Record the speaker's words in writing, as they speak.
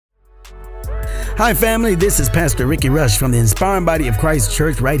Hi, family. This is Pastor Ricky Rush from the Inspiring Body of Christ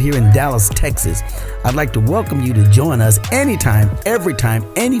Church right here in Dallas, Texas. I'd like to welcome you to join us anytime, every time,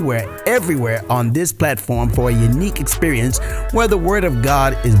 anywhere, everywhere on this platform for a unique experience where the Word of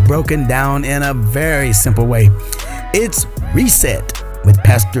God is broken down in a very simple way. It's Reset with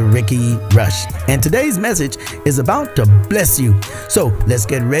Pastor Ricky Rush. And today's message is about to bless you. So let's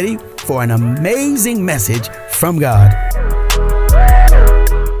get ready for an amazing message from God.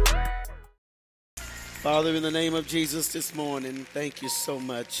 Father, in the name of Jesus this morning, thank you so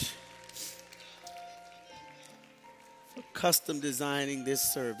much for custom designing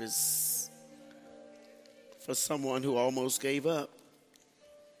this service for someone who almost gave up.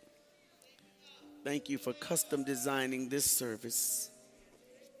 Thank you for custom designing this service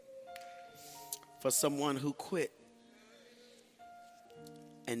for someone who quit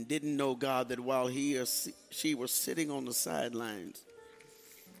and didn't know, God, that while he or she was sitting on the sidelines,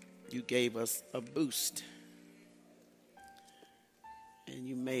 you gave us a boost and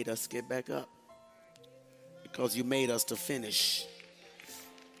you made us get back up because you made us to finish.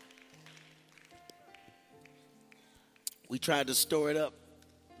 We tried to store it up,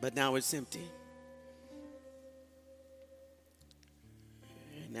 but now it's empty.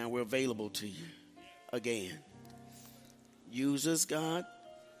 And now we're available to you again. Use us, God.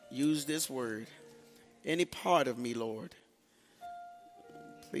 Use this word. Any part of me, Lord,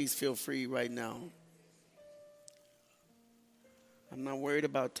 please feel free right now. I'm not worried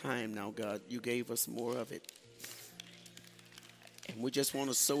about time now, God. You gave us more of it. And we just want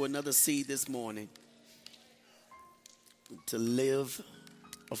to sow another seed this morning to live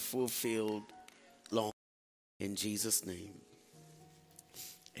a fulfilled life. In Jesus' name,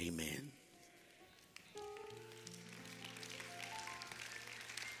 amen.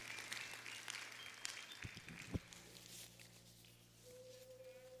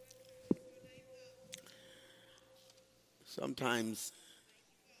 Sometimes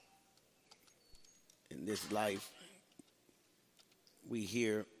in this life, we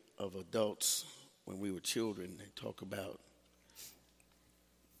hear of adults when we were children. They talk about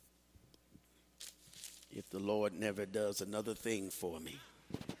if the Lord never does another thing for me,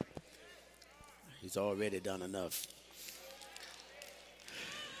 he's already done enough.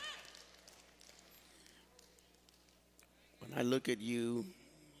 When I look at you,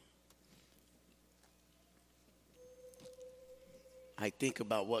 I think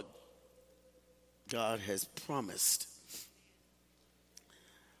about what God has promised.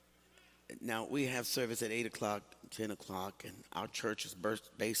 Now, we have service at 8 o'clock, 10 o'clock, and our church has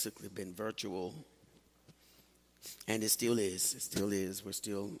basically been virtual. And it still is. It still is. We're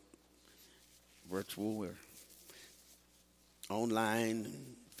still virtual. We're online,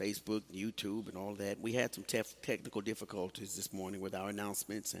 Facebook, YouTube, and all that. We had some technical difficulties this morning with our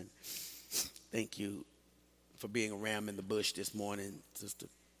announcements, and thank you for being a ram in the bush this morning, Sister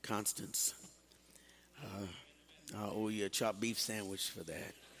Constance. I owe you a chopped beef sandwich for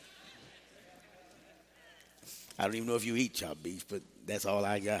that. I don't even know if you eat chopped beef, but that's all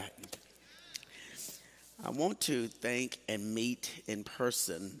I got. I want to thank and meet in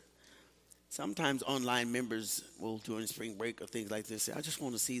person. Sometimes online members will, during spring break or things like this, say, I just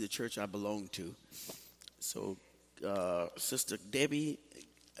want to see the church I belong to. So, Sister Debbie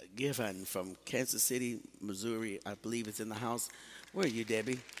Giffen from Kansas City, Missouri, I believe is in the house. Where are you,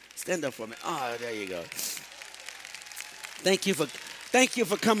 Debbie? Stand up for me. Oh, there you go. Thank you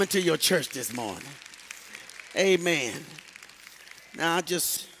for coming to your church this morning. Amen. Now I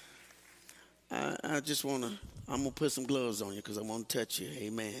just want to, I'm going to put some gloves on you because I want to touch you.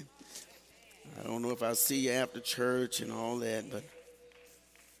 Amen. I don't know if I'll see you after church and all that, but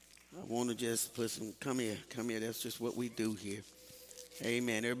I want to just put some, come here. That's just what we do here.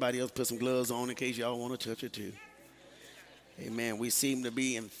 Amen. Everybody else put some gloves on in case y'all want to touch it too. Amen. We seem to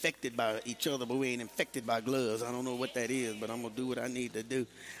be infected by each other, but we ain't infected by gloves. I don't know what that is, but I'm going to do what I need to do.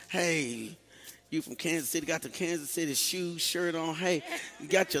 Hey, you from Kansas City, got the Kansas City shoes, shirt on. Hey, you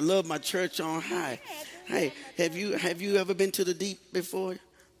got your Love My Church on. Hi. Hey, have you ever been to the Deep before?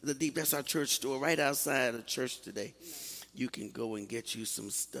 The Deep, that's our church store right outside the church today. You can go and get you some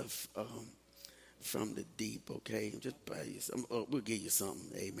stuff from the Deep, okay? Just buy you some. We'll give you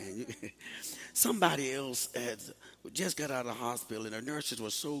something, amen. Somebody else just got out of the hospital, and the nurses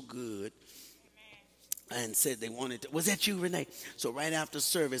were so good and said they wanted to. Was that you, Renee? So right after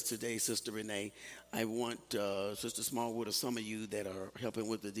service today, Sister Renee, I want Sister Smallwood or some of you that are helping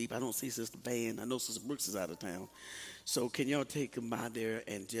with the Deep. I don't see Sister Van. I know Sister Brooks is out of town. So can y'all take them by there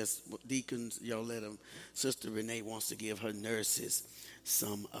and just, deacons, y'all let them. Sister Renee wants to give her nurses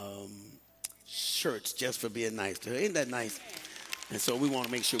some shirts just for being nice to her. Isn't that nice? And so we want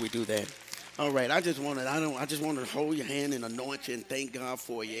to make sure we do that. All right, I just want to hold your hand and anoint you and thank God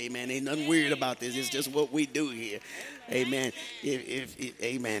for you. Amen. Ain't nothing weird about this. It's just what we do here. Amen.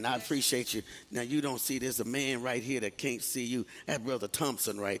 Amen. I appreciate you. Now you don't see there's a man right here that can't see you. That's Brother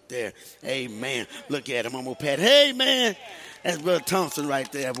Thompson right there. Amen. Look at him. I'm gonna pat. Hey man, that's Brother Thompson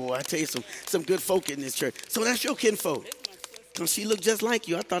right there, boy. I tell you some good folk in this church. So that's your kinfolk. Cause she looked just like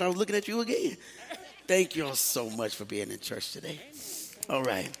you. I thought I was looking at you again. Thank you all so much for being in church today. All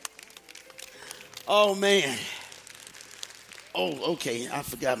right. Oh, man. Oh, okay. I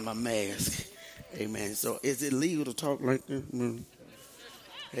forgot my mask. Amen. So is it legal to talk like that?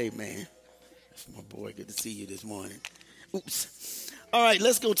 Hey, man. That's my boy. Good to see you this morning. Oops. All right,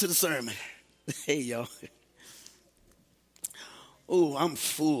 let's go to the sermon. Hey, y'all. Oh, I'm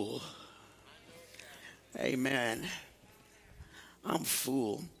full. Amen. I'm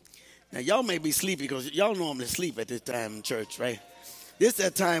full. Now, y'all may be sleepy because y'all normally sleep at this time in church, right? This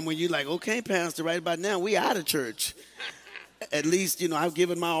that time when you're like, okay, Pastor, right about now, we out of church. At least, I've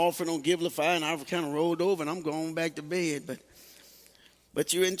given my offering on Givelify, and I've kind of rolled over, and I'm going back to bed.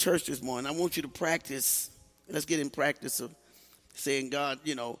 But you're in church this morning. I want you to practice. Let's get in practice of saying, God,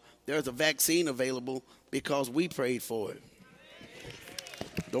 there's a vaccine available because we prayed for it.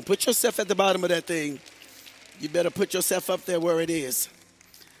 Don't put yourself at the bottom of that thing. You better put yourself up there where it is.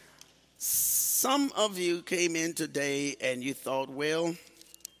 Some of you came in today and you thought, well,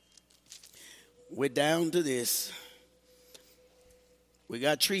 we're down to this. We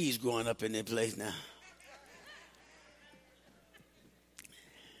got trees growing up in this place now.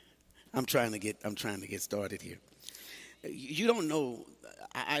 I'm trying to get started here. You don't know.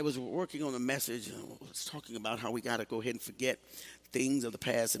 I was working on a message and I was talking about how we got to go ahead and forget things of the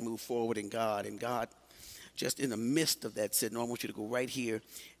past and move forward in God. And God, just in the midst of that, said, no, I want you to go right here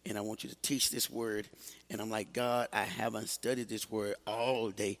and I want you to teach this word. And I'm like, God, I haven't studied this word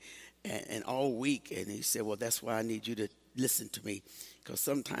all day and all week. And he said, well, that's why I need you to listen to me. Because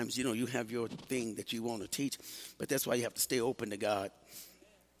sometimes, you have your thing that you want to teach, but that's why you have to stay open to God.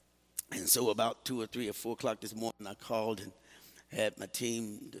 And so about 2 or 3 or 4 o'clock this morning, I called and had my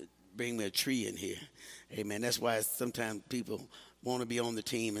team to bring me a tree in here. Amen. That's why sometimes people want to be on the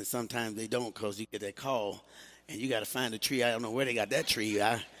team and sometimes they don't because you get that call and you got to find a tree. I don't know where they got that tree.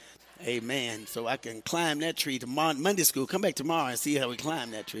 Amen. So I can climb that tree tomorrow, Monday school. Come back tomorrow and see how we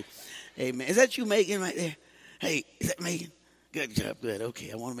climb that tree. Amen. Is that you, Megan, right there? Hey, is that Megan? Good job. Good.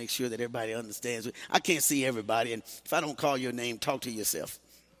 Okay. I want to make sure that everybody understands. I can't see everybody. And if I don't call your name, talk to yourself.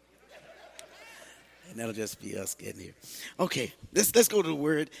 And that'll just be us getting here. Okay, let's go to the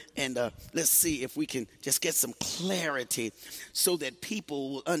word and let's see if we can just get some clarity so that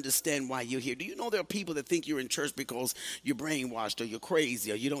people will understand why you're here. Do you know there are people that think you're in church because you're brainwashed or you're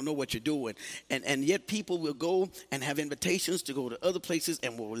crazy or you don't know what you're doing? And yet people will go and have invitations to go to other places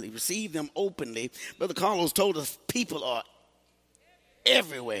and will receive them openly. Brother Carlos told us people are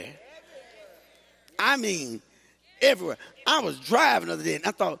everywhere. I mean, everywhere. I was driving the other day and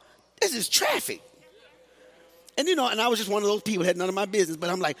I thought, this is traffic. And, and I was just one of those people that had none of my business. But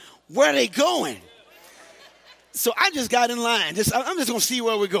I'm like, where are they going? So I just got in line. I'm just going to see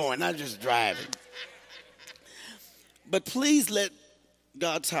where we're going. I'm just driving. But please let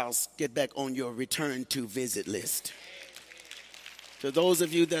God's house get back on your return to visit list. To those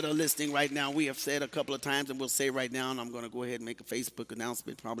of you that are listening right now, we have said a couple of times, and we'll say right now, and I'm going to go ahead and make a Facebook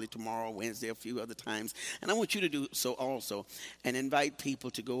announcement probably tomorrow, Wednesday, a few other times. And I want you to do so also and invite people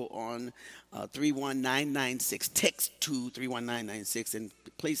to go on 31996. Text to 31996 and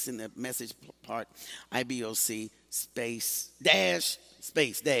place in the message part IBOC space dash.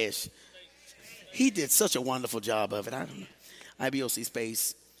 He did such a wonderful job of it. I don't know. IBOC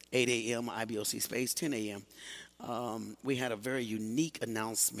space 8 a.m., IBOC space 10 a.m. We had a very unique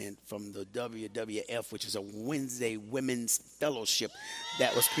announcement from the WWF, which is a Wednesday Women's Fellowship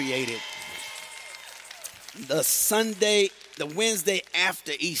that was created the Wednesday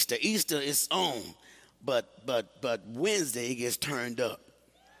after Easter. Easter is on, but Wednesday gets turned up.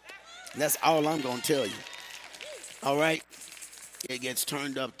 That's all I'm going to tell you. All right? It gets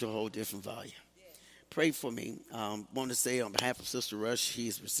turned up to a whole different volume. Pray for me. Want to say on behalf of Sister Rush,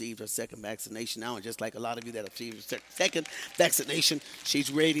 she's received her second vaccination now. And just like a lot of you that have received her second vaccination,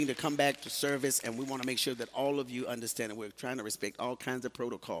 she's ready to come back to service. And we want to make sure that all of you understand that we're trying to respect all kinds of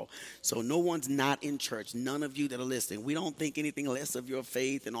protocol. So no one's not in church. None of you that are listening. We don't think anything less of your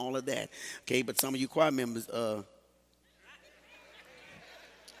faith and all of that. Okay, but some of you choir members,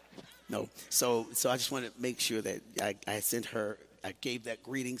 no. So I just want to make sure that I sent her. I gave that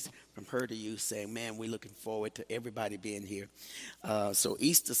greetings from her to you saying, man, we're looking forward to everybody being here. So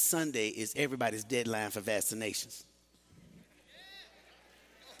Easter Sunday is everybody's deadline for vaccinations.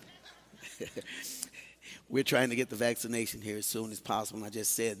 We're trying to get the vaccination here as soon as possible. And I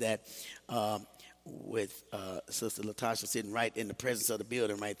just said that with Sister Latasha sitting right in the presence of the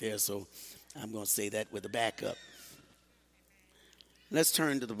building right there. So I'm going to say that with a backup. Let's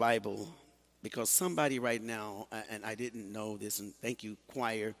turn to the Bible, because somebody right now, and I didn't know this, and thank you,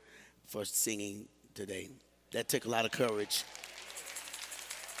 choir, for singing today. That took a lot of courage.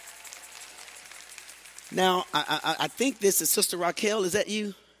 Now, I think this is Sister Raquel. Is that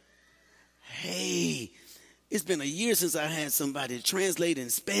you? Hey, it's been a year since I had somebody to translate in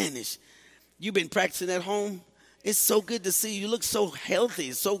Spanish. You've been practicing at home? It's so good to see you. You look so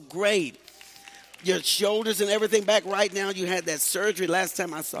healthy, so great. Your shoulders and everything back right now. You had that surgery last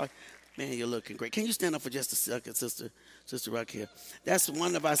time I saw you. Man, you're looking great. Can you stand up for just a second, Sister Raquel? That's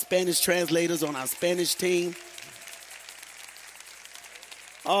one of our Spanish translators on our Spanish team.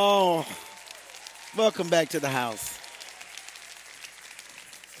 Oh, welcome back to the house.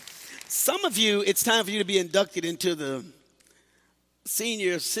 Some of you, it's time for you to be inducted into the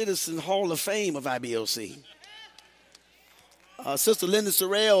Senior Citizen Hall of Fame of IBOC. Sister Linda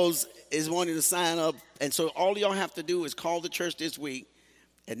Sorrells is wanting to sign up, and so all y'all have to do is call the church this week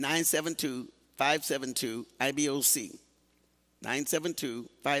at 972-572-IBOC,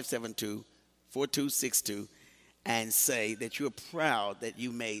 972-572-4262, and say that you're proud that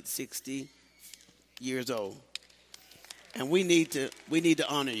you made 60 years old. And we need to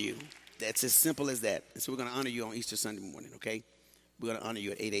honor you. That's as simple as that. And so we're going to honor you on Easter Sunday morning, okay? We're going to honor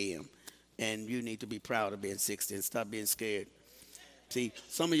you at 8 a.m. And you need to be proud of being 60 and stop being scared. See,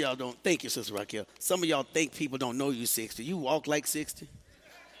 some of y'all don't. Thank you, Sister Raquel. Some of y'all think people don't know you 60. You walk like 60.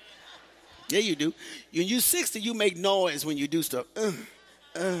 Yeah, you do. When you're 60, you make noise when you do stuff.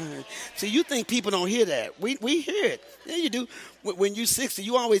 See, you think people don't hear that. We hear it. Yeah, you do. When you're 60,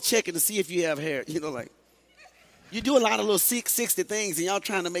 you always checking to see if you have hair. You know, like, you do a lot of little 60 things, and y'all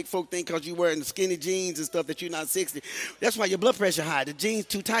trying to make folk think because you're wearing skinny jeans and stuff that you're not 60. That's why your blood pressure high. The jeans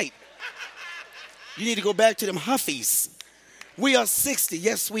too tight. You need to go back to them Huffies. We are 60.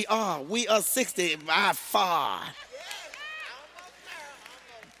 Yes, we are. We are 60 by far.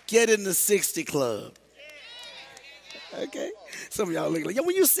 Get in the 60 club. Okay? Some of y'all look like, yeah,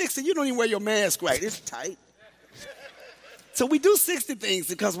 when you're 60, you don't even wear your mask right. It's tight. So we do 60 things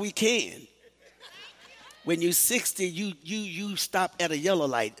because we can. When you're 60, you stop at a yellow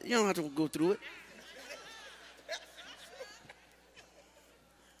light. You don't have to go through it.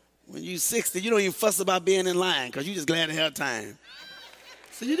 When you're 60, you don't even fuss about being in line because you're just glad to have time.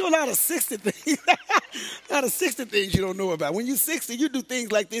 So you do a lot of 60 things. A lot of 60 things you don't know about. When you're 60, you do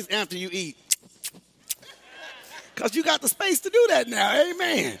things like this after you eat. Because you got the space to do that now.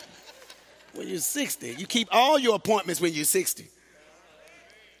 Amen. When you're 60, you keep all your appointments when you're 60.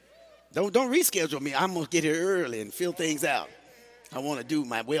 Don't reschedule me. I'm going to get here early and fill things out. I want to do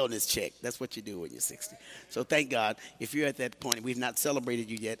my wellness check. That's what you do when you're 60. So thank God. If you're at that point, we've not celebrated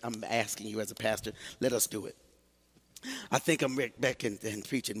you yet. I'm asking you as a pastor, let us do it. I think I'm back in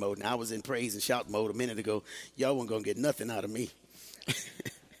preaching mode now. I was in praise and shout mode a minute ago. Y'all weren't going to get nothing out of me.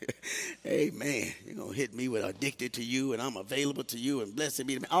 Amen. You're going to hit me with addicted to you and I'm available to you and blessed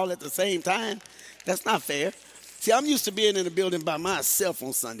be the man. All at the same time. That's not fair. See, I'm used to being in the building by myself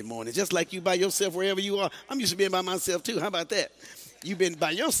on Sunday morning, just like you by yourself wherever you are. I'm used to being by myself too. How about that? You've been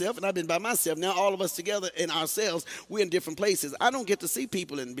by yourself and I've been by myself. Now all of us together in ourselves, we're in different places. I don't get to see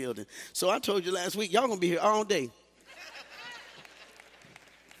people in the building. So I told you last week, y'all going to be here all day.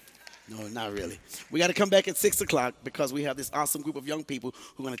 No, not really. We got to come back at 6 o'clock because we have this awesome group of young people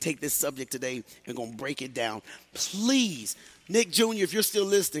who are going to take this subject today and going to break it down. Please, Nick Jr., if you're still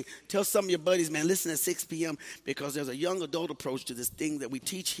listening, tell some of your buddies, man, listen at 6 p.m. because there's a young adult approach to this thing that we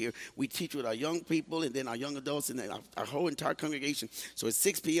teach here. We teach with our young people and then our young adults and then our whole entire congregation. So at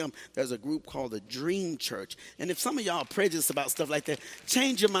 6 p.m., there's a group called the Dream Church. And if some of y'all are prejudiced about stuff like that,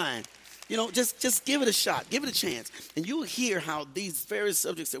 change your mind. You know, just give it a shot. Give it a chance. And you'll hear how these various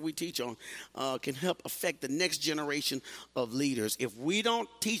subjects that we teach on can help affect the next generation of leaders if we don't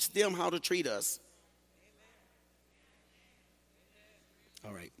teach them how to treat us.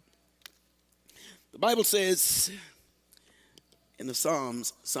 All right. The Bible says in the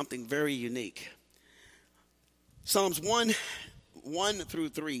Psalms something very unique. Psalms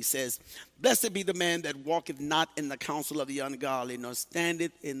 1:1-3 says, "Blessed be the man that walketh not in the counsel of the ungodly, nor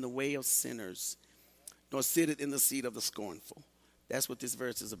standeth in the way of sinners, nor sitteth in the seat of the scornful." That's what this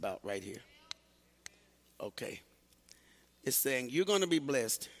verse is about right here. Okay. It's saying you're going to be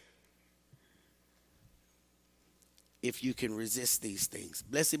blessed if you can resist these things.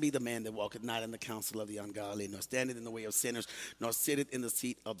 Blessed be the man that walketh not in the counsel of the ungodly, nor standeth in the way of sinners, nor sitteth in the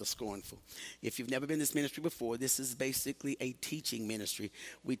seat of the scornful. If you've never been in this ministry before, this is basically a teaching ministry.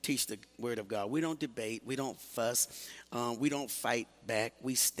 We teach the word of God. We don't debate. We don't fuss. We don't fight back.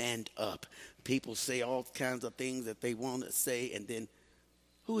 We stand up. People say all kinds of things that they want to say, and then,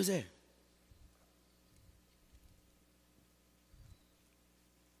 who is that?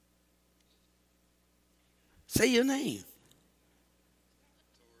 Say your name.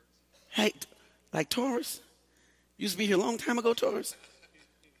 Hey, like Taurus? Used to be here a long time ago, Taurus.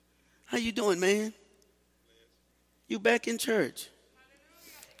 How you doing, man? You back in church.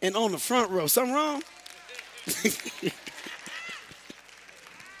 And on the front row. Something wrong?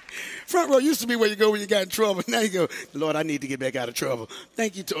 Front row used to be where you go when you got in trouble. Now you go, Lord, I need to get back out of trouble.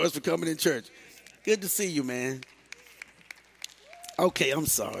 Thank you, Taurus, for coming in church. Good to see you, man. Okay, I'm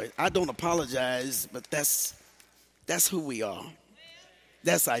sorry. I don't apologize, but that's who we are.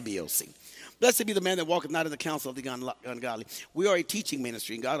 That's IBOC. Blessed be the man that walketh not in the counsel of the ungodly. We are a teaching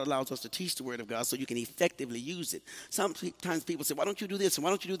ministry, and God allows us to teach the word of God so you can effectively use it. Sometimes people say, why don't you do this and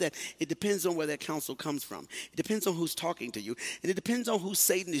why don't you do that? It depends on where that counsel comes from. It depends on who's talking to you, and it depends on who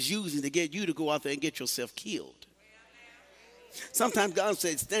Satan is using to get you to go out there and get yourself killed. Sometimes God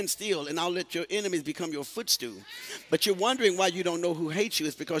says, stand still and I'll let your enemies become your footstool. But you're wondering why you don't know who hates you.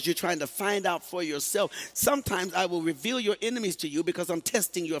 It's because you're trying to find out for yourself. Sometimes I will reveal your enemies to you because I'm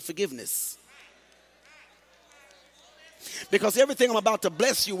testing your forgiveness. Because everything I'm about to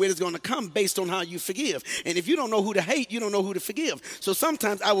bless you with is going to come based on how you forgive. And if you don't know who to hate, you don't know who to forgive. So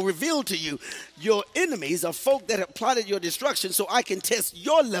sometimes I will reveal to you your enemies are folk that have plotted your destruction so I can test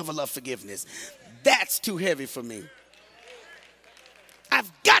your level of forgiveness. That's too heavy for me. I've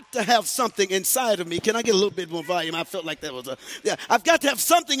got to have something inside of me. Can I get a little bit more volume? I felt like that was I've got to have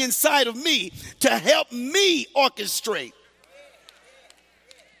something inside of me to help me orchestrate.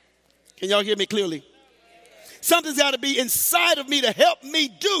 Can y'all hear me clearly? Something's got to be inside of me to help me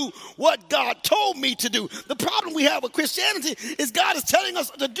do what God told me to do. The problem we have with Christianity is God is telling us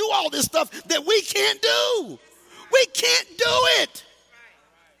to do all this stuff that we can't do. We can't do it.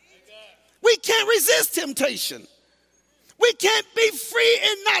 We can't resist temptation. We can't be free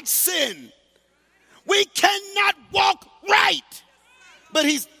and not sin. We cannot walk right. But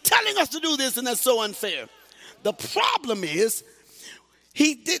he's telling us to do this, and that's so unfair. The problem is,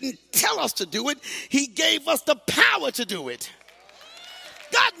 he didn't tell us to do it. He gave us the power to do it.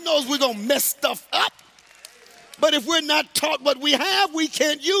 God knows we're going to mess stuff up. But if we're not taught what we have, we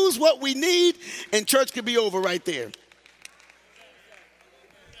can't use what we need, and church could be over right there.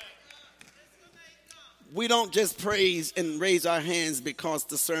 We don't just praise and raise our hands because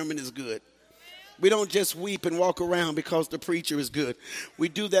the sermon is good. We don't just weep and walk around because the preacher is good. We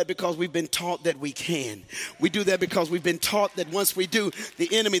do that because we've been taught that we can. We do that because we've been taught that once we do,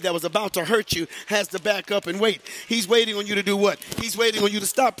 the enemy that was about to hurt you has to back up and wait. He's waiting on you to do what? He's waiting on you to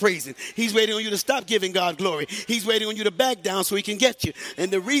stop praising. He's waiting on you to stop giving God glory. He's waiting on you to back down so he can get you.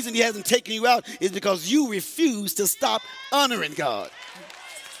 And the reason he hasn't taken you out is because you refuse to stop honoring God.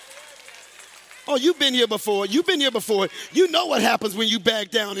 Oh, you've been here before. You've been here before. You know what happens when you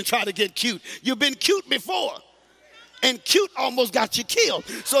back down and try to get cute. You've been cute before. And cute almost got you killed.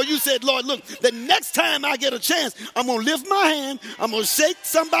 So you said, Lord, look, the next time I get a chance, I'm going to lift my hand. I'm going to shake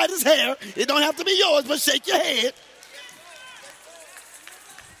somebody's hair. It don't have to be yours, but shake your head.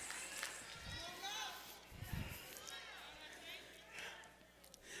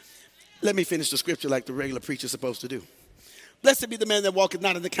 Let me finish the scripture like the regular preacher's supposed to do. Blessed be the man that walketh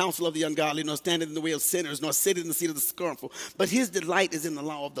not in the counsel of the ungodly, nor standeth in the way of sinners, nor sitteth in the seat of the scornful. But his delight is in the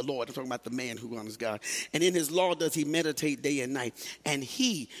law of the Lord. I'm talking about the man who honors God. And in his law does he meditate day and night. And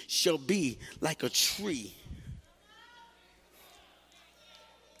he shall be like a tree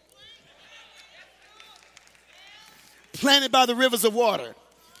planted by the rivers of water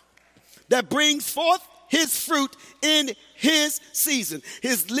that brings forth his fruit in his season.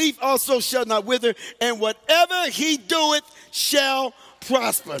 His leaf also shall not wither, and whatever he doeth shall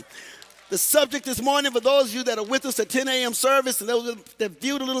prosper. The subject this morning, for those of you that are with us at 10 a.m. service and those that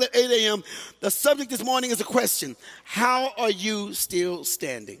viewed a little at 8 a.m., the subject this morning is a question. How are you still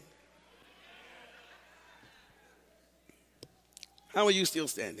standing? How are you still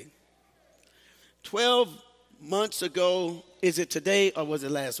standing? 12 months ago, is it today or was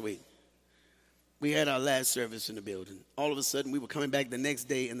it last week? We had our last service in the building. All of a sudden, we were coming back the next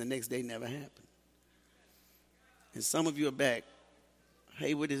day, and the next day never happened. And some of you are back.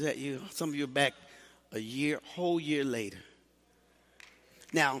 Hey, what is that? Some of you are back a whole year later.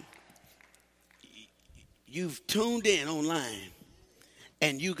 Now, you've tuned in online,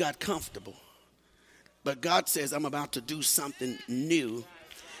 and you got comfortable. But God says, I'm about to do something new.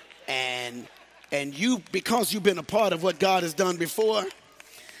 And you, because you've been a part of what God has done before,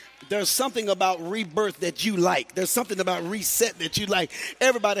 there's something about rebirth that you like. There's something about reset that you like.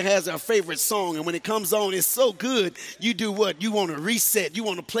 Everybody has their favorite song, and when it comes on, it's so good, you do what? You want to reset. You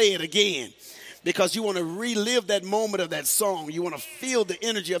want to play it again because you want to relive that moment of that song. You want to feel the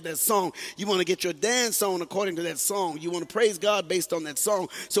energy of that song. You want to get your dance on according to that song. You want to praise God based on that song,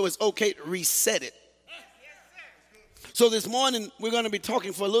 so it's okay to reset it. So this morning, we're going to be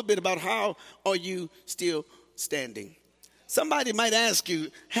talking for a little bit about how are you still standing. Somebody might ask you,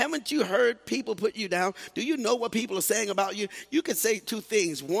 haven't you heard people put you down? Do you know what people are saying about you? You could say two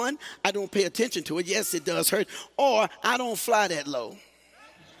things. One, I don't pay attention to it. Yes, it does hurt. Or I don't fly that low.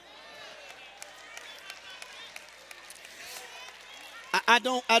 I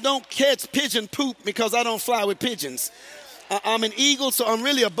don't catch pigeon poop because I don't fly with pigeons. I'm an eagle, so I'm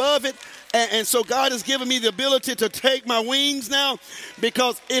really above it. And so God has given me the ability to take my wings now,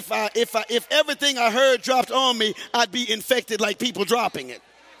 because if everything I heard dropped on me, I'd be infected like people dropping it.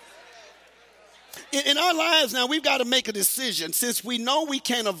 In our lives now, we've got to make a decision. Since we know we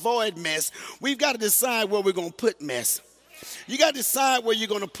can't avoid mess, we've got to decide where we're going to put mess. You got to decide where you're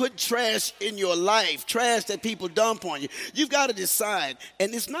going to put trash in your life, trash that people dump on you. You've got to decide.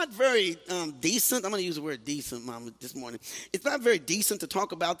 And it's not very decent. I'm going to use the word decent, Mama, this morning. It's not very decent to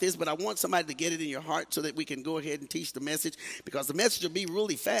talk about this, but I want somebody to get it in your heart so that we can go ahead and teach the message, because the message will be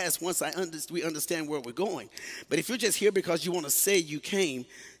really fast once we understand where we're going. But if you're just here because you want to say you came,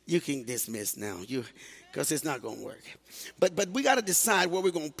 you can dismiss now. Because it's not going to work. But we got to decide where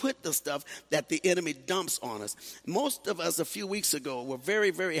we're going to put the stuff that the enemy dumps on us. Most of us a few weeks ago were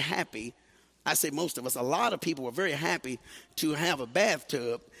very, very happy. I say most of us, a lot of people were very happy to have a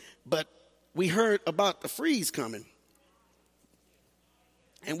bathtub, but we heard about the freeze coming.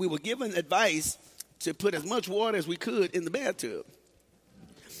 And we were given advice to put as much water as we could in the bathtub.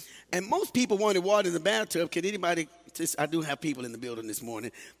 And most people wanted water in the bathtub. Can anybody, I do have people in the building this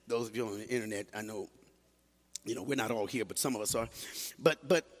morning. Those of you on the internet, I know. We're not all here, but some of us are. But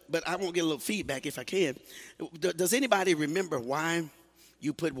I want to get a little feedback if I can. Does anybody remember why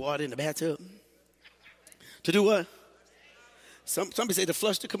you put water in the bathtub? To do what? Somebody say to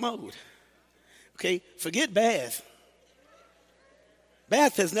flush the commode. Okay, forget bath.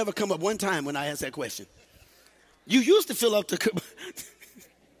 Bath has never come up one time when I asked that question. You used to fill up the commode.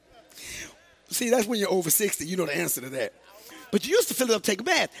 See, that's when you're over 60. You know the answer to that. But you used to fill it up, take a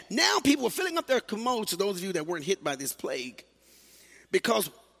bath. Now people are filling up their commodes, to those of you that weren't hit by this plague, because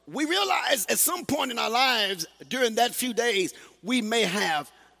we realized at some point in our lives during that few days, we may have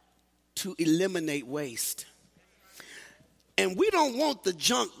to eliminate waste. And we don't want the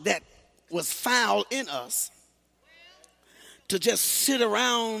junk that was foul in us to just sit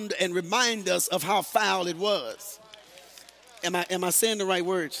around and remind us of how foul it was. Am I saying the right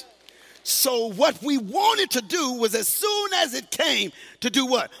words? So what we wanted to do was, as soon as it came, to do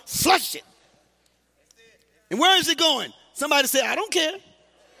what? Flush it. And where is it going? Somebody say, I don't care,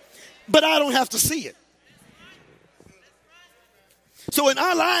 but I don't have to see it. So in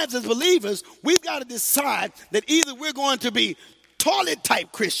our lives as believers, we've got to decide that either we're going to be toilet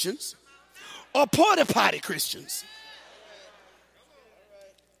type Christians or porta potty Christians.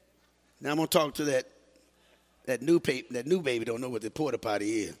 Now I'm going to talk to that new baby don't know what the porta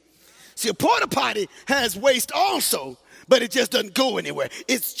potty is. See, a porta potty has waste also, but it just doesn't go anywhere.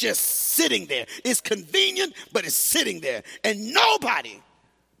 It's just sitting there. It's convenient, but it's sitting there. And nobody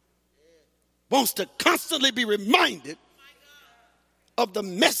wants to constantly be reminded of the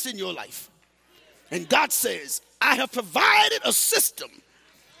mess in your life. And God says, I have provided a system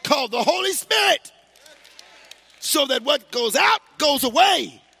called the Holy Spirit so that what goes out goes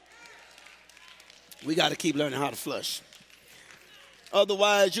away. We got to keep learning how to flush.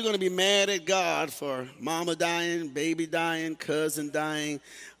 Otherwise, you're going to be mad at God for mama dying, baby dying, cousin dying,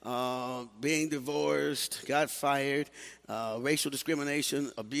 being divorced, got fired, racial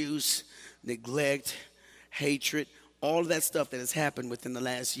discrimination, abuse, neglect, hatred, all of that stuff that has happened within the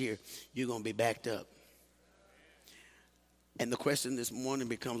last year. You're going to be backed up. And the question this morning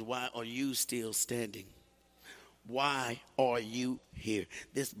becomes, why are you still standing? Why are you here?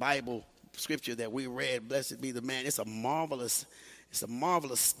 This Bible scripture that we read, blessed be the man, it's a marvelous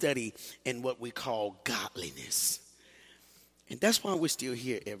study in what we call godliness. And that's why we're still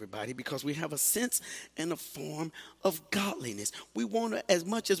here, everybody, because we have a sense and a form of godliness. We want to, as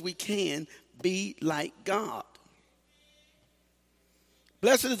much as we can, be like God.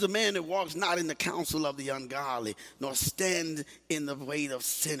 Blessed is the man that walks not in the counsel of the ungodly, nor stand in the way of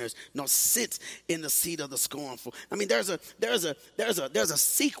sinners, nor sits in the seat of the scornful. I mean, there's a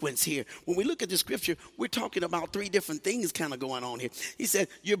sequence here. When we look at the scripture, we're talking about three different things kind of going on here. He said,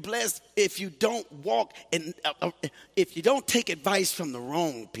 you're blessed if you don't walk and if you don't take advice from the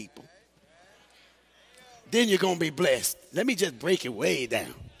wrong people. Then you're going to be blessed. Let me just break it way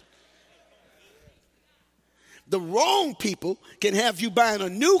down. The wrong people can have you buying a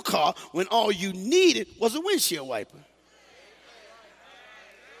new car when all you needed was a windshield wiper.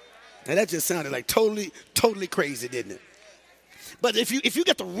 Now that just sounded like totally crazy, didn't it? But if you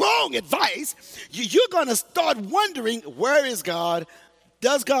get the wrong advice, you're going to start wondering, where is God?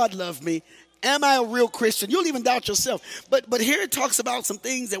 Does God love me? Am I a real Christian? You'll even doubt yourself. But here it talks about some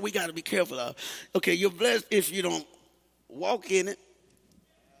things that we got to be careful of. Okay, you're blessed if you don't walk in it,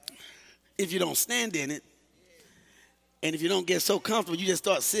 if you don't stand in it, and if you don't get so comfortable, you just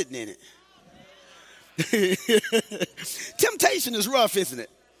start sitting in it. Temptation is rough, isn't it?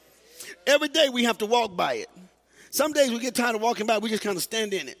 Every day we have to walk by it. Some days we get tired of walking by it, we just kind of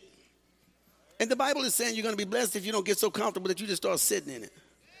stand in it. And the Bible is saying you're going to be blessed if you don't get so comfortable that you just start sitting in it.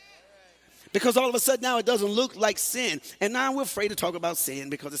 Because all of a sudden now it doesn't look like sin. And now we're afraid to talk about sin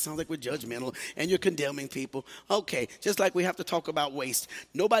because it sounds like we're judgmental and you're condemning people. Okay, just like we have to talk about waste.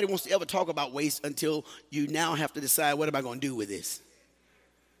 Nobody wants to ever talk about waste until you now have to decide, what am I going to do with this?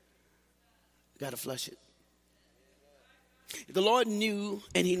 You got to flush it. The Lord knew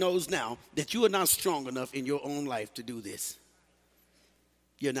and he knows now that you are not strong enough in your own life to do this.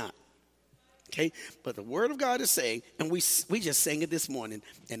 You're not. Okay, but the word of God is saying, and we just sang it this morning,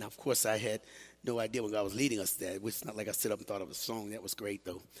 and of course I had no idea when God was leading us there. It's not like I stood up and thought of a song. That was great,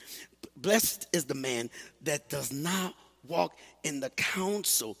 though. Blessed is the man that does not walk in the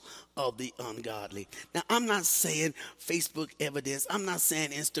counsel of the ungodly. Now, I'm not saying Facebook evidence. I'm not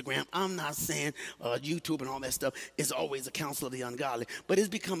saying Instagram. I'm not saying YouTube and all that stuff is always the counsel of the ungodly. But it's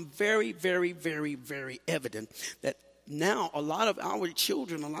become very, very, very, very evident that now a lot of our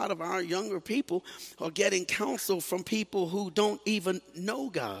children, a lot of our younger people are getting counsel from people who don't even know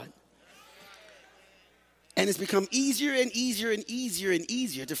God. And it's become easier and easier and easier and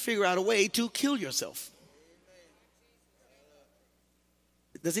easier to figure out a way to kill yourself.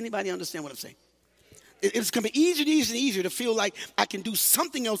 Does anybody understand what I'm saying? It's becoming easier and easier and easier to feel like I can do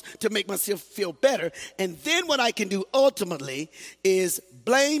something else to make myself feel better. And then what I can do ultimately is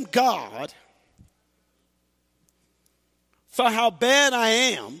blame God for how bad I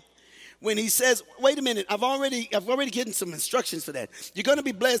am when he says, wait a minute, I've already given some instructions for that. You're going to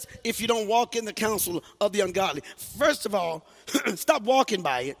be blessed if you don't walk in the counsel of the ungodly. First of all, stop walking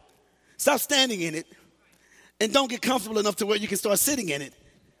by it. Stop standing in it. And don't get comfortable enough to where you can start sitting in it.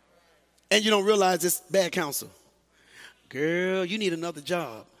 And you don't realize it's bad counsel. Girl, you need another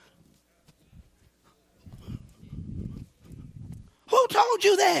job. Who told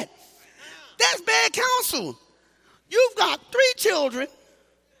you that? That's bad counsel. You've got 3 children,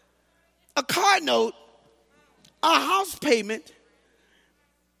 a car note, a house payment,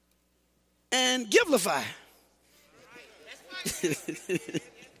 and Givelify.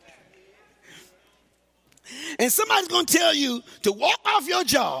 And somebody's going to tell you to walk off your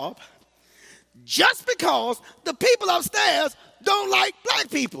job just because the people upstairs don't like black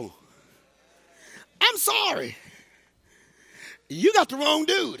people. I'm sorry. You got the wrong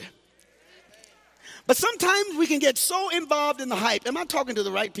dude. But sometimes we can get so involved in the hype. Am I talking to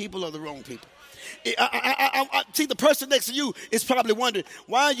the right people or the wrong people? I see the person next to you is probably wondering,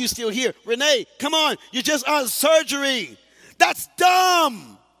 why are you still here? Renee, come on, you're just on surgery. That's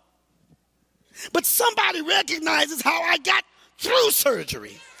dumb. But somebody recognizes how I got through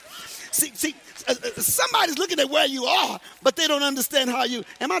surgery. See, somebody's looking at where you are, but they don't understand how you.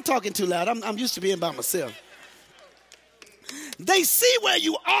 Am I talking too loud? I'm used to being by myself. They see where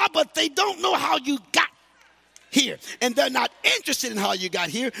you are, but they don't know how you got here. And they're not interested in how you got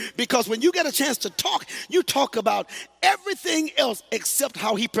here, because when you get a chance to talk, you talk about everything else except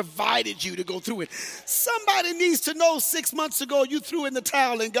how he provided you to go through it. Somebody needs to know 6 months ago you threw in the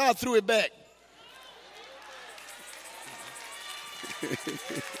towel and God threw it back.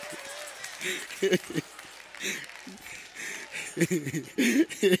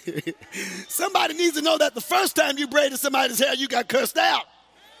 Somebody needs to know that the first time you braided somebody's hair, you got cursed out.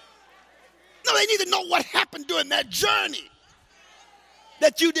 No, they need to know what happened during that journey.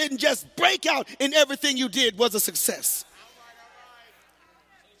 That you didn't just break out and everything you did was a success.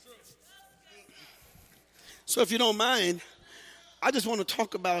 So if you don't mind, I just want to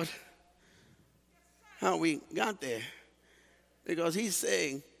talk about how we got there. Because he's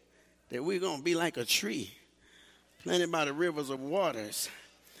saying that we're going to be like a tree planted by the rivers of waters.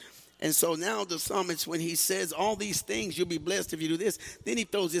 And so now the psalmist, when he says all these things, you'll be blessed if you do this, then he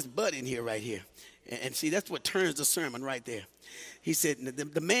throws this but in here right here. And see, that's what turns the sermon right there. He said,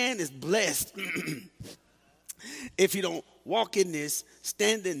 the man is blessed if you don't walk in this,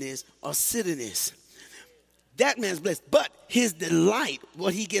 stand in this, or sit in this. That man's blessed. But his delight,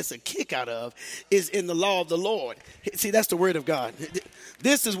 what he gets a kick out of, is in the law of the Lord. See, that's the word of God.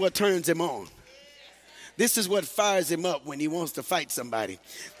 This is what turns him on. This is what fires him up when he wants to fight somebody.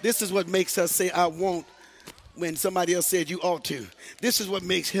 This is what makes us say, I won't, when somebody else said you ought to. This is what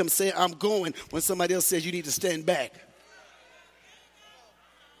makes him say, I'm going, when somebody else says you need to stand back.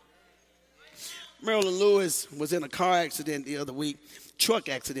 Marilyn Lewis was in a car accident the other week, truck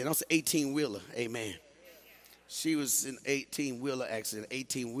accident. That's an 18-wheeler, amen. She was in an 18-wheeler accident.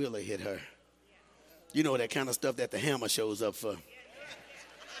 18-wheeler hit her. You know that kind of stuff that the hammer shows up for.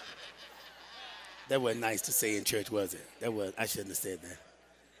 That wasn't nice to say in church, was it? I shouldn't have said that.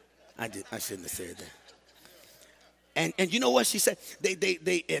 I shouldn't have said that. And you know what she said?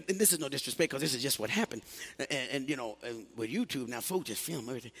 They and this is no disrespect because this is just what happened. And you know, with YouTube now, folks just film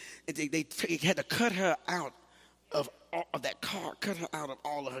everything. And they had to cut her out of that car, cut her out of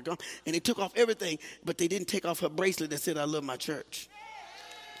all of her gum, and they took off everything, but they didn't take off her bracelet that said, I love my church.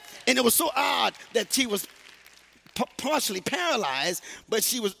 And it was so odd that she was partially paralyzed, but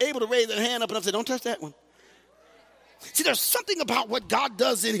she was able to raise her hand up and say, don't touch that one. See, there's something about what God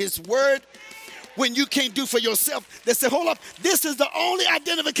does in his word when you can't do for yourself that say, hold up, this is the only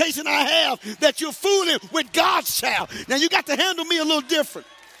identification I have that you're fooling with God's child. Now you got to handle me a little different.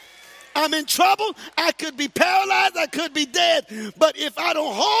 I'm in trouble. I could be paralyzed. I could be dead. But if I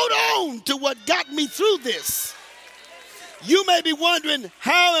don't hold on to what got me through this, you may be wondering,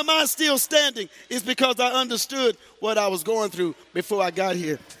 how am I still standing? It's because I understood what I was going through before I got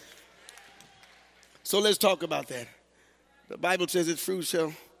here. So let's talk about that. The Bible says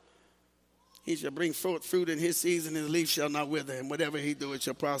he shall bring forth fruit in his season, and the leaf shall not wither, and whatever he do, it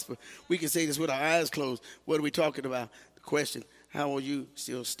shall prosper. We can say this with our eyes closed. What are we talking about? The question, how are you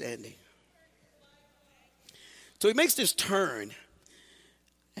still standing? So he makes this turn,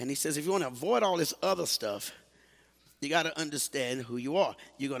 and he says, if you want to avoid all this other stuff, you got to understand who you are.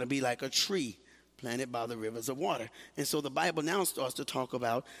 You're going to be like a tree planted by the rivers of water. And so the Bible now starts to talk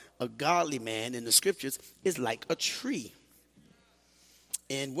about a godly man in the scriptures is like a tree.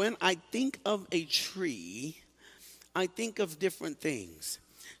 And when I think of a tree, I think of different things.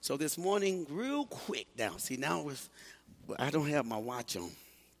 So this morning, real quick now. See, now I don't have my watch on.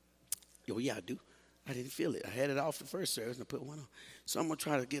 Oh, yeah, I do. I didn't feel it. I had it off the first service and I put one on. So I'm going to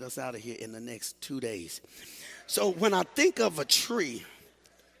try to get us out of here in the next 2 days. So when I think of a tree,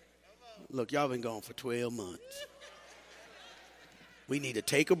 look, y'all been gone for 12 months. We need to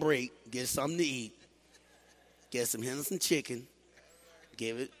take a break, get something to eat, get some Henderson chicken,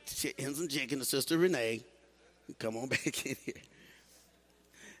 give it Henderson chicken to Sister Renee, and come on back in here.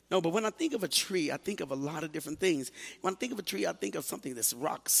 No, but when I think of a tree, I think of a lot of different things. When I think of a tree, I think of something that's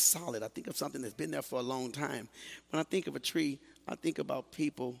rock solid. I think of something that's been there for a long time. When I think of a tree, I think about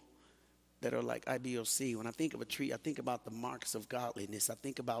people that are like IBOC. When I think of a tree, I think about the marks of godliness. I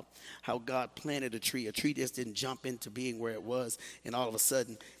think about how God planted a tree. A tree just didn't jump into being where it was, and all of a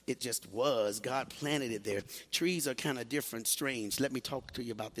sudden, it just was. God planted it there. Trees are kind of different, strange. Let me talk to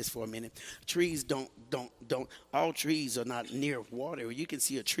you about this for a minute. Trees don't, all trees are not near water. You can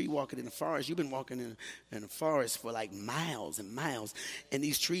see a tree walking in the forest. You've been walking in the forest for like miles and miles, and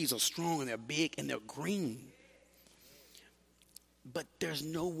these trees are strong, and they're big, and they're green. But there's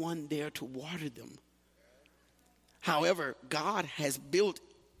no one there to water them. However, God has built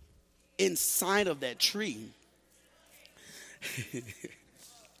inside of that tree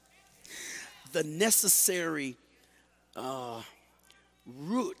the necessary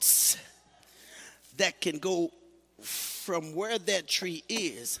roots that can go from where that tree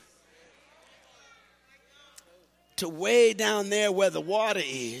is to way down there where the water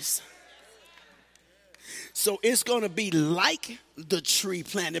is. So it's going to be like the tree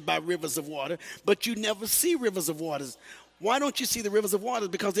planted by rivers of water, but you never see rivers of waters. Why don't you see the rivers of waters?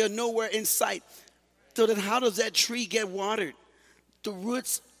 Because they're nowhere in sight. So then how does that tree get watered? The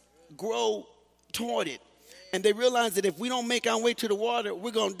roots grow toward it. And they realize that if we don't make our way to the water,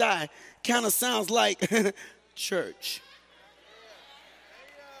 we're going to die. Kind of sounds like church.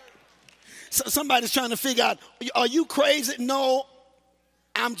 So somebody's trying to figure out, are you crazy? No,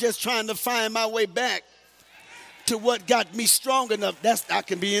 I'm just trying to find my way back to what got me strong enough. I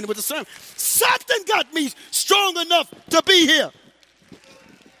can be in with the sermon. Something got me strong enough to be here.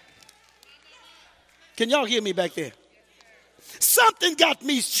 Can y'all hear me back there? Something got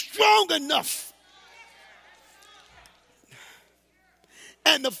me strong enough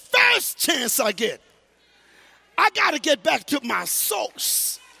And the first chance I get, I got to get back to my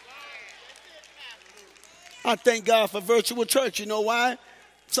source. I thank God for virtual church. You know why?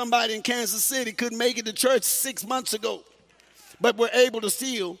 Somebody in Kansas City couldn't make it to church 6 months ago, but we're able to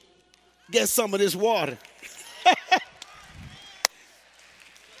still get some of this water.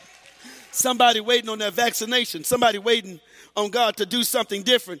 Somebody waiting on their vaccination, somebody waiting on God to do something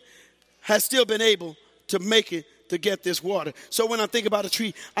different has still been able to make it to get this water. So when I think about a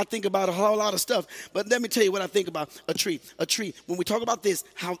tree, I think about a whole lot of stuff. But let me tell you what I think about a tree. A tree, when we talk about this,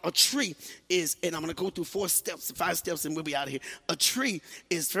 how a tree is, and I'm going to go through 5 steps, and we'll be out of here. A tree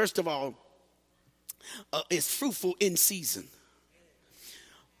is, first of all, is fruitful in season.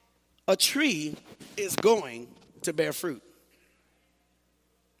 A tree is going to bear fruit.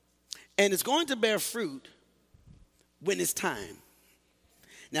 And it's going to bear fruit when it's time.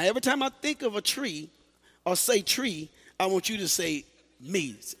 Now, every time I think of a tree or say tree, I want you to say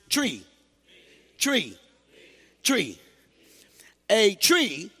me. Tree. Tree. Tree. A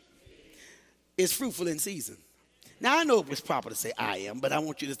tree is fruitful in season. Now, I know it was proper to say I am, but I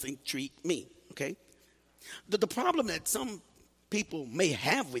want you to think tree, me, okay? The problem that some people may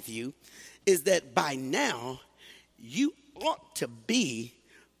have with you is that by now, you ought to be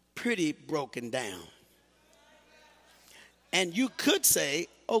pretty broken down. And you could say,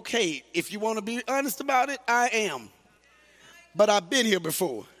 okay, if you want to be honest about it, I am. But I've been here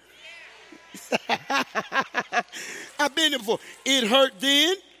before. I've been here before. It hurt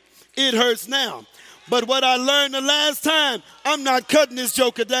then, it hurts now. But what I learned the last time, I'm not cutting this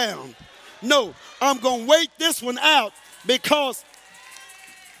joker down. No, I'm going to wait this one out because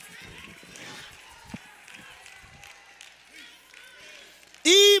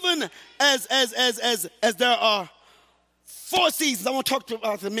even as there are 4 seasons, I want to talk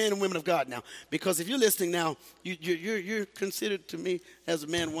about the men and women of God now. Because if you're listening now, you're considered to me as a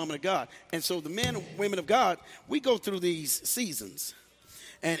man and woman of God. And so the men and women of God, we go through these seasons.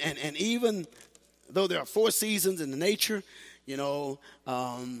 And even though there are 4 seasons in the nature,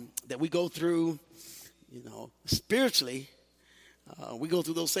 that we go through, spiritually, we go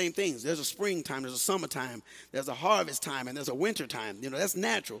through those same things. There's a springtime, there's a summertime, there's a harvest time, and there's a winter time. That's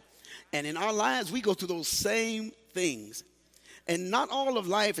natural. And in our lives, we go through those same things. And not all of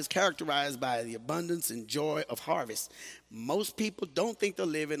life is characterized by the abundance and joy of harvest. Most people don't think they're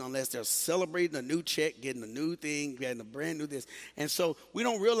living unless they're celebrating a new check, getting a new thing, getting a brand new this. And so we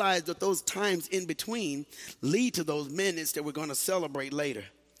don't realize that those times in between lead to those minutes that we're going to celebrate later.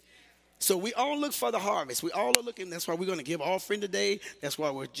 So we all look for the harvest. We all are looking. That's why we're going to give offering today. That's why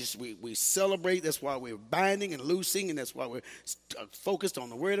we celebrate. That's why we're binding and loosing. And that's why we're focused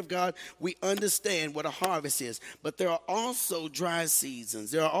on the word of God. We understand what a harvest is. But there are also dry seasons.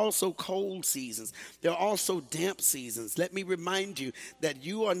 There are also cold seasons. There are also damp seasons. Let me remind you that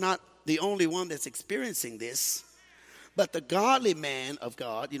you are not the only one that's experiencing this. But the godly man of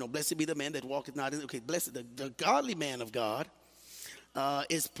God, blessed be the man that walketh not in. Okay, blessed the godly man of God.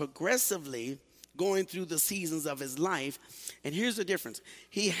 Is progressively going through the seasons of his life. And here's the difference.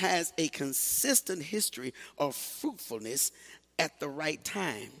 He has a consistent history of fruitfulness at the right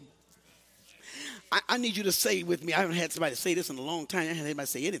time. I need you to say with me, I haven't had somebody say this in a long time. I haven't had anybody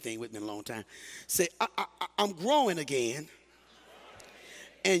say anything with me in a long time. Say, I'm growing again,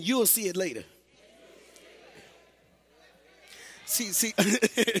 and you'll see it later. See,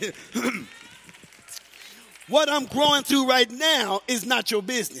 what I'm growing through right now is not your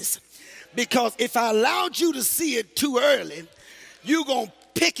business. Because if I allowed you to see it too early, you're going to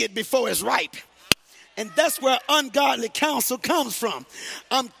pick it before it's ripe. And that's where ungodly counsel comes from.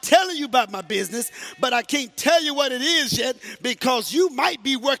 I'm telling you about my business, but I can't tell you what it is yet because you might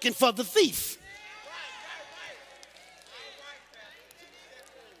be working for the thief.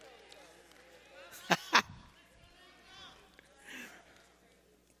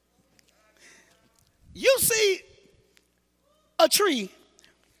 You see a tree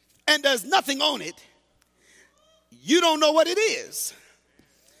and there's nothing on it, you don't know what it is.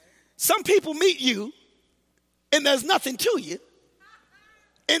 Some people meet you and there's nothing to you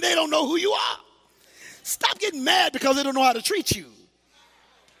and they don't know who you are. Stop getting mad because they don't know how to treat you.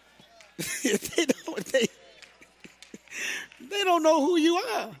 they don't know who you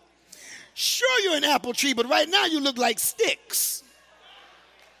are. Sure, you're an apple tree, but right now you look like sticks.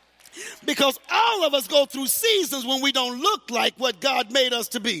 Because all of us go through seasons when we don't look like what God made us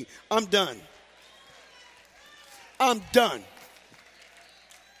to be. I'm done.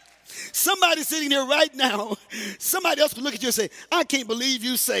 Somebody sitting there right now, somebody else could look at you and say, I can't believe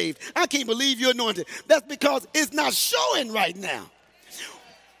you saved. I can't believe you're anointed. That's because it's not showing right now.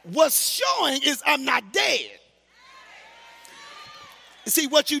 What's showing is I'm not dead. See,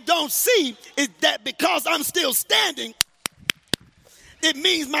 what you don't see is that because I'm still standing, it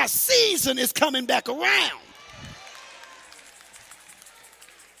means my season is coming back around.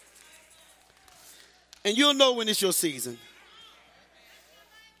 And you'll know when it's your season.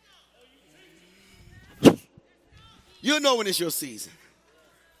 You'll know when it's your season.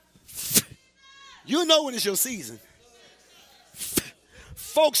 You'll know when it's your season.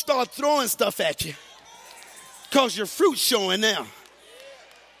 Folks start throwing stuff at you because your fruit's showing now.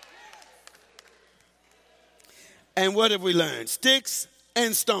 And what have we learned? Sticks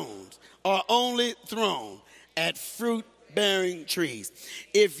and stones are only thrown at fruit-bearing trees.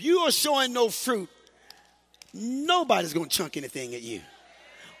 If you are showing no fruit, nobody's going to chunk anything at you.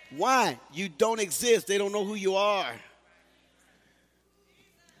 Why? You don't exist. They don't know who you are.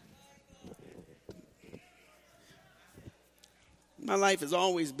 My life has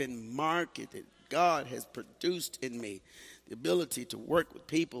always been marketed. God has produced in me the ability to work with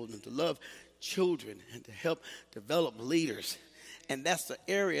people and to love children and to help develop leaders. And that's the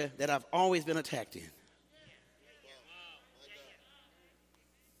area that I've always been attacked in.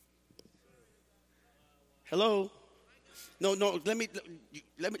 Hello? No, let me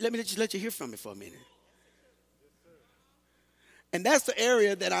let you hear from me for a minute. And that's the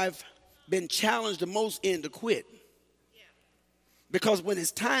area that I've been challenged the most in to quit. Because when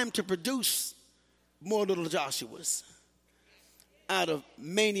it's time to produce more little Joshuas out of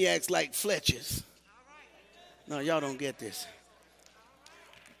maniacs like Fletchers. No, y'all don't get this.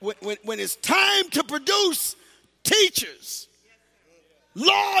 When it's time to produce teachers,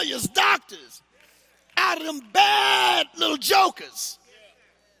 lawyers, doctors, out of them bad little jokers,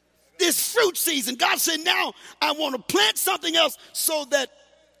 this fruit season, God said, now I want to plant something else so that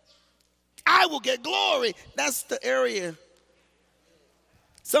I will get glory. That's the area.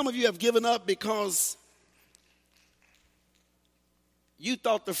 Some of you have given up because you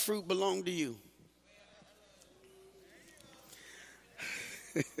thought the fruit belonged to you.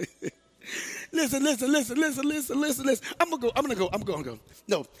 Listen. I'm gonna go.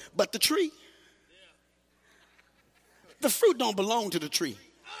 No, but the tree, the fruit don't belong to the tree.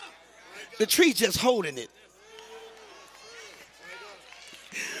 The tree's just holding it.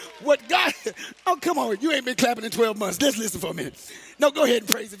 What God, oh, come on, you ain't been clapping in 12 months. Let's listen for a minute. No, go ahead and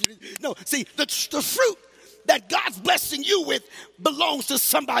praise if you need. No, see, the fruit that God's blessing you with belongs to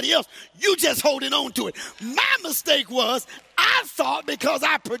somebody else. You just holding on to it. My mistake was I thought because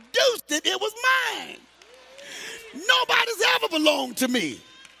I produced it, it was mine. Nobody's ever belonged to me.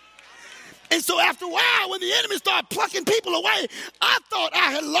 And so after a while, when the enemy started plucking people away, I thought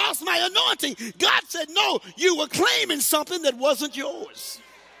I had lost my anointing. God said, no, you were claiming something that wasn't yours.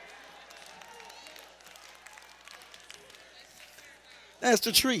 That's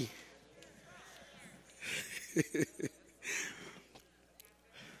the tree.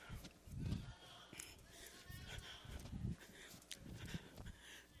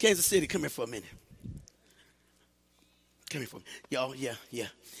 Kansas City, come here for a minute. Come here for a minute. Y'all, yeah.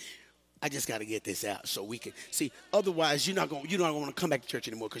 I just got to get this out so we can see. Otherwise, you're not going to want to come back to church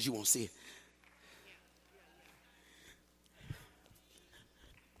anymore because you won't see it.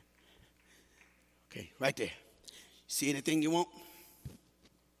 Okay, right there. See anything you want?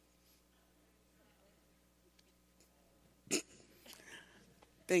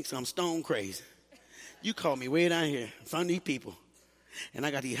 Thinks I'm stone crazy. You called me way down here in front of these people, and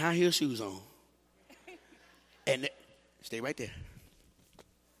I got these high heel shoes on. And stay right there.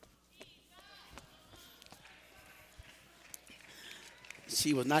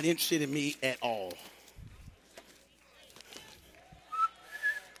 She was not interested in me at all.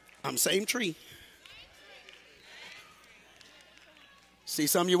 I'm same tree. See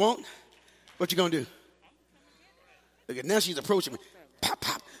something you want? What you gonna do? Look at now she's approaching me. Pop.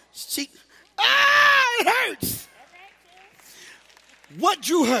 It hurts. What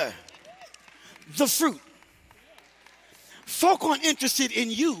drew her? The fruit. Folk aren't interested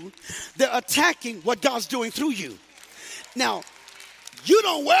in you. They're attacking what God's doing through you. Now, you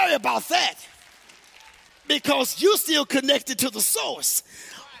don't worry about that because you're still connected to the source.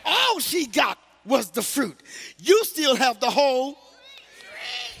 All she got was the fruit. You still have the whole.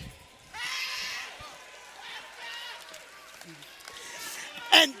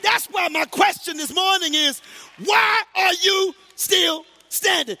 And that's why my question this morning is, why are you still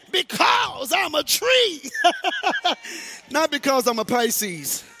standing? Because I'm a tree. Not because I'm a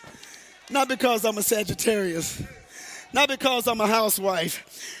Pisces. Not because I'm a Sagittarius. Not because I'm a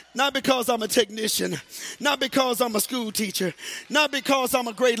housewife. Not because I'm a technician, not because I'm a school teacher, not because I'm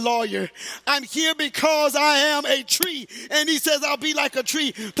a great lawyer. I'm here because I am a tree. And he says I'll be like a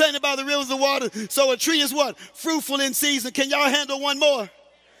tree planted by the rivers of water. So a tree is what? Fruitful in season. Can y'all handle one more?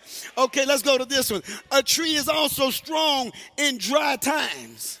 Okay, let's go to this one. A tree is also strong in dry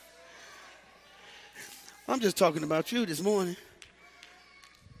times. I'm just talking about you this morning.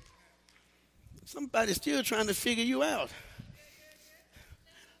 Somebody's still trying to figure you out.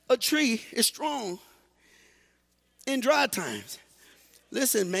 A tree is strong in dry times.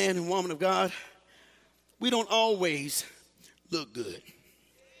 Listen, man and woman of God, we don't always look good.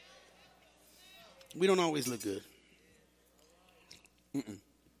 We don't always look good.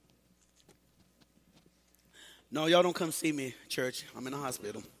 No, y'all don't come see me, church. I'm in the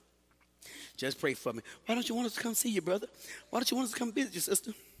hospital. Just pray for me. Why don't you want us to come see you, brother? Why don't you want us to come visit you,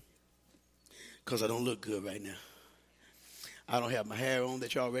 sister? Because I don't look good right now. I don't have my hair on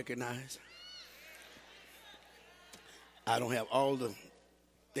that y'all recognize. I don't have all the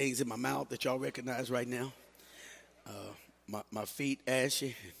things in my mouth that y'all recognize right now. My feet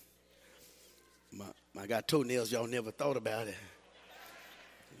ashy. I got toenails y'all never thought about it.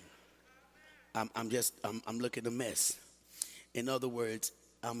 I'm looking a mess. In other words,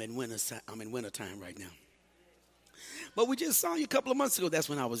 I'm in wintertime right now. But we just saw you a couple of months ago. That's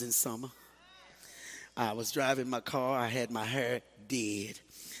when I was in summer. I was driving my car. I had my hair did.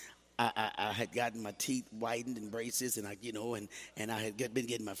 I had gotten my teeth whitened and braces, and I had been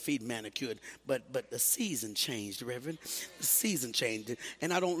getting my feet manicured. But the season changed, Reverend. The season changed,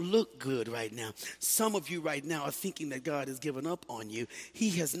 and I don't look good right now. Some of you right now are thinking that God has given up on you. He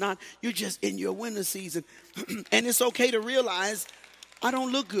has not. You're just in your winter season, and it's okay to realize I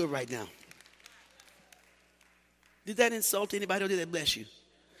don't look good right now. Did that insult anybody, or did that bless you?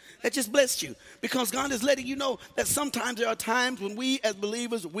 That just blessed you, because God is letting you know that sometimes there are times when we as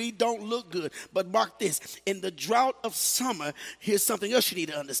believers, we don't look good. But mark this, in the drought of summer, here's something else you need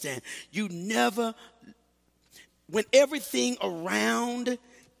to understand. When everything around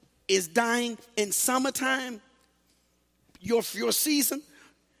is dying in summertime, your season,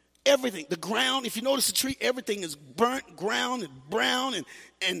 everything, the ground, if you notice the tree, everything is burnt ground and brown,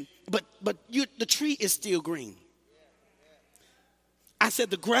 but the tree is still green. I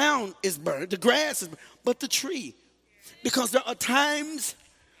said the ground is burned, the grass is burned, but the tree. Because there are times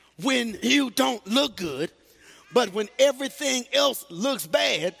when you don't look good, but when everything else looks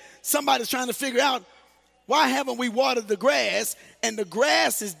bad, somebody's trying to figure out, why haven't we watered the grass and the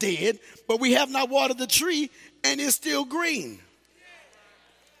grass is dead, but we have not watered the tree and it's still green?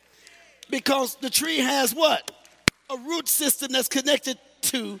 Because the tree has what? A root system that's connected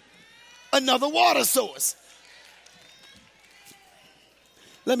to another water source.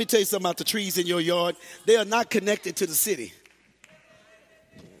 Let me tell you something about the trees in your yard. They are not connected to the city.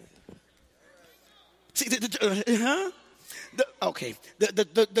 See, the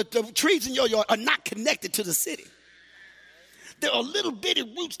trees in your yard are not connected to the city. There are little bitty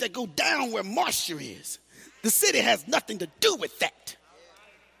roots that go down where moisture is. The city has nothing to do with that.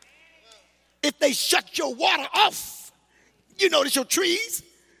 If they shut your water off, you notice your trees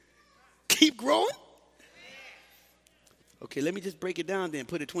keep growing. Okay, let me just break it down then,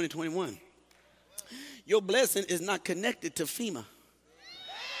 put it 2021. Your blessing is not connected to FEMA.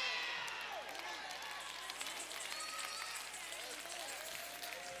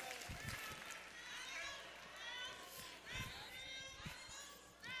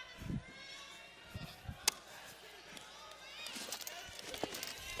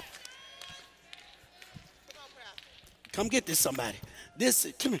 Come get this, somebody.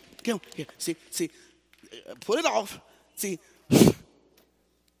 Come here. See, put it off. See,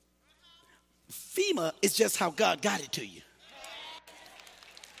 FEMA is just how God got it to you.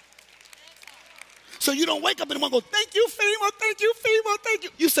 So you don't wake up in the morning and go, thank you, FEMA, thank you, FEMA, thank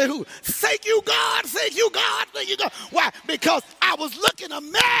you. You say who? Thank you, God, thank you, God, thank you, God. Why? Because I was looking a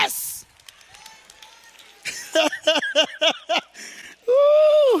mess.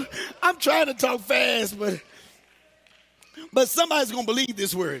 Ooh, I'm trying to talk fast, but somebody's going to believe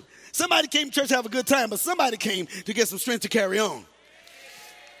this word. Somebody came to church to have a good time, but somebody came to get some strength to carry on.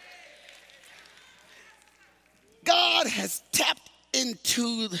 God has tapped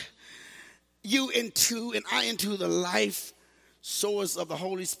into the life source of the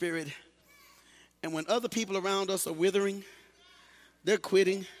Holy Spirit. And when other people around us are withering, they're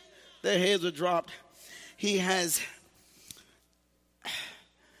quitting, their heads are dropped, He has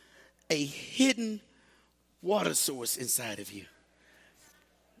a hidden water source inside of you.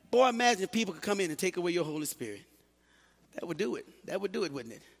 Boy, imagine if people could come in and take away your Holy Spirit. That would do it. That would do it,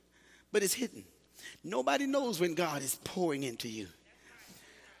 wouldn't it? But it's hidden. Nobody knows when God is pouring into you.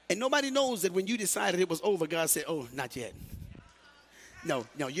 And nobody knows that when you decided it was over, God said, oh, not yet. No,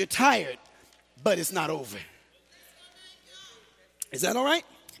 you're tired, but it's not over. Is that all right?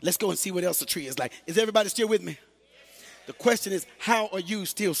 Let's go and see what else the tree is like. Is everybody still with me? The question is, how are you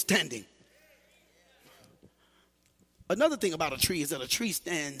still standing? Another thing about a tree is that a tree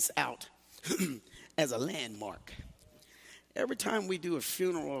stands out as a landmark. Every time we do a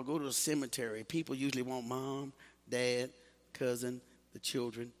funeral or go to a cemetery, people usually want mom, dad, cousin, the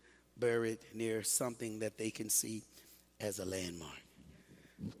children buried near something that they can see as a landmark.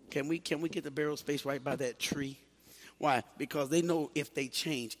 Can we get the burial space right by that tree? Why? Because they know if they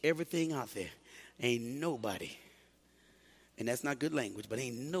change everything out there, ain't nobody, and that's not good language, but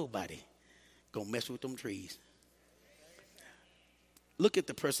ain't nobody gonna mess with them trees. Look at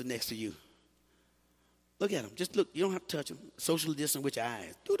the person next to you. Look at them. Just look. You don't have to touch them. Social distance with your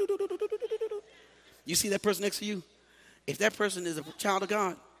eyes. You see that person next to you? If that person is a child of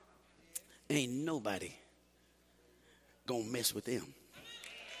God, ain't nobody gonna mess with them.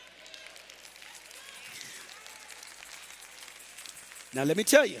 Now, let me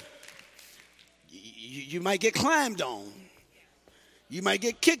tell you, you might get climbed on. You might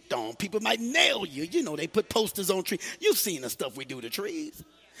get kicked on. People might nail you. You know, they put posters on trees. You've seen the stuff we do to trees.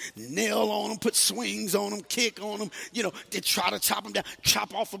 Nail on them, put swings on them, kick on them. You know, they try to chop them down,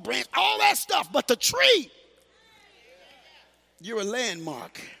 chop off a branch, all that stuff. But the tree, you're a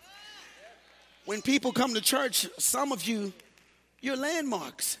landmark. When people come to church, some of you, you're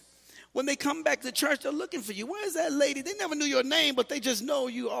landmarks. When they come back to church, they're looking for you. Where's that lady? They never knew your name, but they just know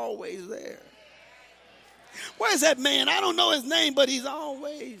you always there. Where's that man? I don't know his name, but he's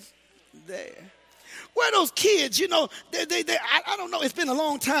always there. Where are those kids? You know, I don't know. It's been a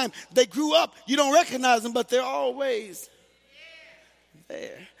long time. They grew up. You don't recognize them, but they're always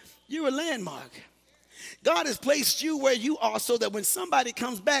there. You're a landmark. God has placed you where you are so that when somebody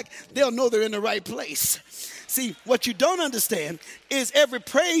comes back, they'll know they're in the right place. See, what you don't understand is every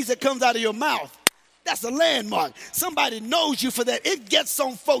praise that comes out of your mouth, that's a landmark. Somebody knows you for that. It gets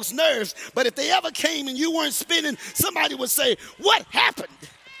on folks' nerves. But if they ever came and you weren't spinning, somebody would say, what happened?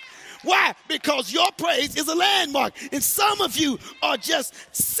 Why? Because your praise is a landmark. And some of you are just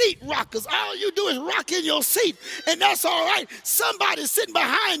seat rockers. All you do is rock in your seat. And that's all right. Somebody's sitting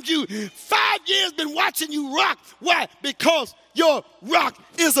behind you. 5 years been watching you rock. Why? Because your rock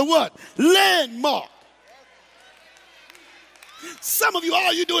is a what? Landmark. Some of you,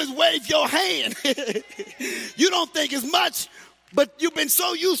 all you do is wave your hand. You don't think it's much, but you've been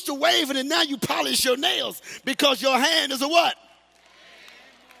so used to waving and now you polish your nails because your hand is a what?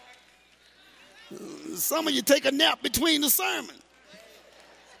 Some of you take a nap between the sermon.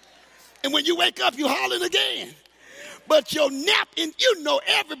 And when you wake up, you hollering again. But your nap, and you know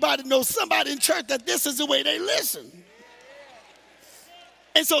everybody knows somebody in church that this is the way they listen.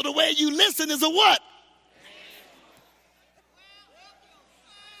 And so the way you listen is a what?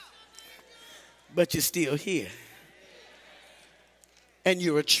 But you're still here. And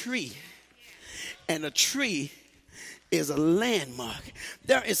you're a tree. And a tree is a landmark.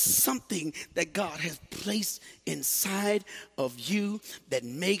 There is something that God has placed inside of you that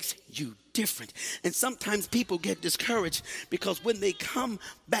makes you different. And sometimes people get discouraged because when they come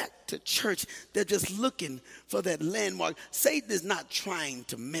back to church, they're just looking for that landmark. Satan is not trying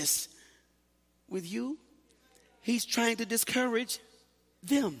to mess with you. He's trying to discourage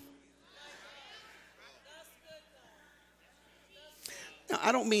them. Now,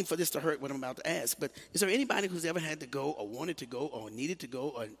 I don't mean for this to hurt what I'm about to ask, but is there anybody who's ever had to go or wanted to go or needed to go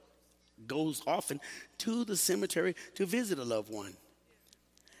or goes often to the cemetery to visit a loved one?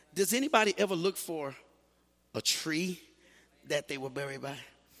 Does anybody ever look for a tree that they were buried by?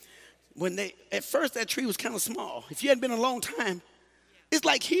 At first that tree was kind of small. If you hadn't been a long time, it's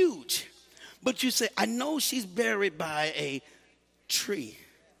like huge. But you say, I know she's buried by a tree.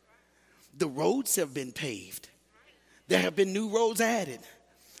 The roads have been paved. There have been new roads added,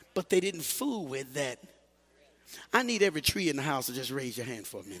 but they didn't fool with that. I need every tree in the house to just raise your hand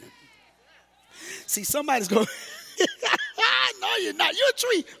for a minute. See, somebody's going, no, you're not. You're a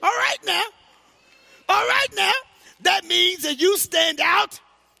tree. All right now. All right now. That means that you stand out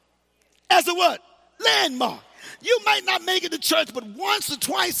as a what? Landmark. You might not make it to church but once or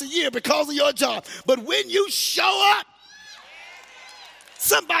twice a year because of your job. But when you show up,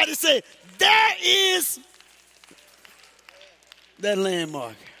 somebody say, there is that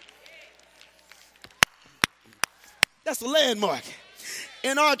landmark. That's a landmark.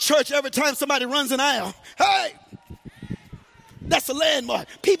 In our church, every time somebody runs an aisle, hey, that's a landmark.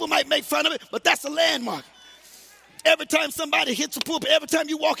 People might make fun of it, but that's a landmark. Every time somebody hits a pulpit, every time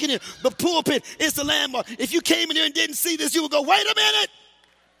you walk in here, the pulpit is a landmark. If you came in here and didn't see this, you would go, wait a minute.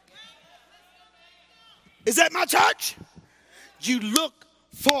 Is that my church? You look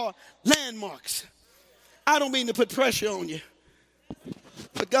for landmarks. I don't mean to put pressure on you.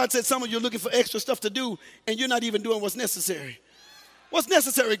 But God said some of you are looking for extra stuff to do, and you're not even doing what's necessary. What's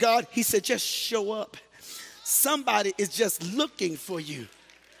necessary, God? He said, just show up. Somebody is just looking for you.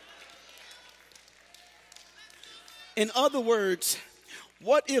 In other words,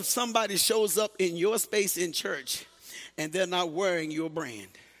 what if somebody shows up in your space in church and they're not wearing your brand?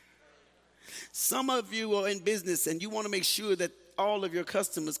 Some of you are in business and you want to make sure that all of your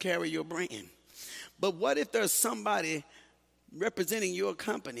customers carry your brand. But what if there's somebody representing your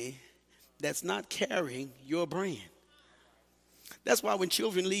company that's not carrying your brand? That's why when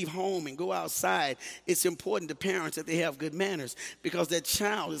children leave home and go outside, it's important to parents that they have good manners, because that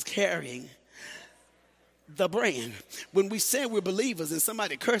child is carrying the brand. When we say we're believers and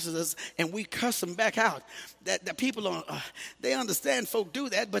somebody curses us and we curse them back out, that people are, they understand folk do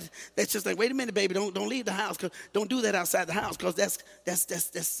that, but that's just like, wait a minute, baby, don't leave the house. Don't do that outside the house, because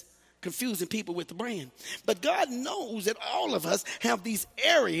that's confusing people with the brand. But God knows that all of us have these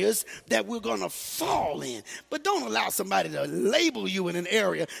areas that we're going to fall in. But don't allow somebody to label you in an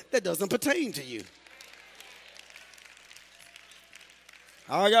area that doesn't pertain to you.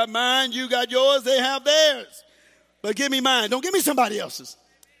 I got mine, you got yours, they have theirs. But give me mine. Don't give me somebody else's.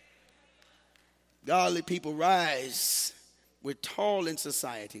 Godly people rise. We're tall in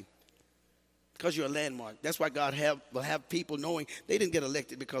society because you're a landmark. That's why God will have people knowing they didn't get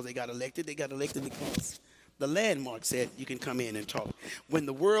elected because they got elected. They got elected because the landmark said you can come in and talk. When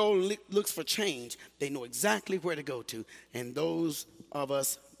the world looks for change, they know exactly where to go to. And those of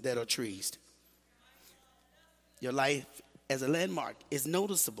us that are trees. Your life as a landmark is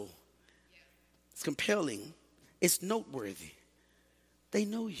noticeable. It's compelling. It's noteworthy. They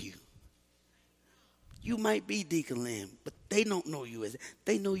know you. You might be Deacon Lamb, but they don't know you as,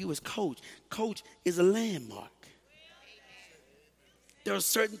 they know you as Coach. Coach is a landmark. There are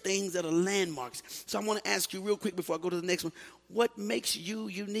certain things that are landmarks. So I want to ask you real quick before I go to the next one. What makes you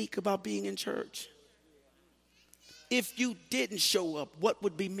unique about being in church? If you didn't show up, what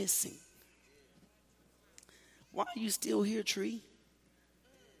would be missing? Why are you still here, tree?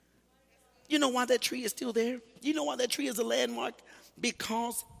 You know why that tree is still there? You know why that tree is a landmark?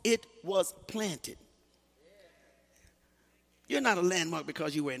 Because it was planted. You're not a landmark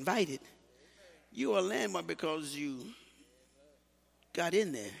because you were invited. You're a landmark because you got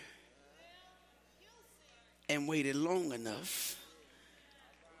in there and waited long enough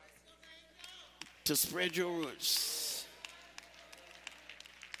to spread your roots.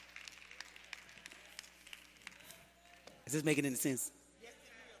 Is this making any sense?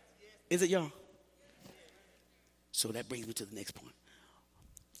 Is it, y'all? So that brings me to the next point.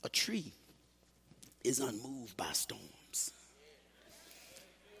 A tree is unmoved by storms.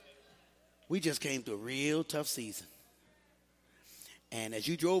 We just came through a real tough season. And as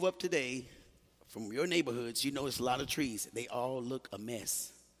you drove up today from your neighborhoods, you notice a lot of trees. They all look a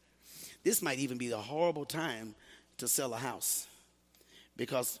mess. This might even be the horrible time to sell a house.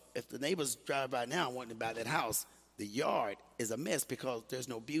 Because if the neighbors drive by now wanting to buy that house, the yard is a mess because there's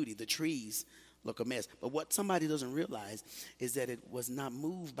no beauty. The trees look a mess. But what somebody doesn't realize is that it was not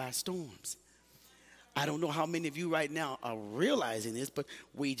moved by storms. I don't know how many of you right now are realizing this, but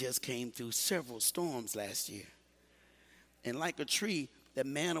we just came through several storms last year. And like a tree, that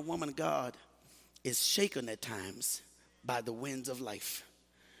man or woman of God is shaken at times by the winds of life.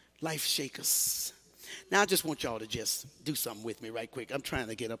 Life shakers. Now, I just want y'all to just do something with me right quick. I'm trying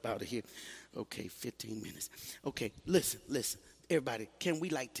to get up out of here. Okay, 15 minutes. Okay, listen. Everybody, can we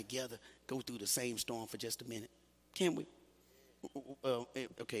together go through the same storm for just a minute? Can we?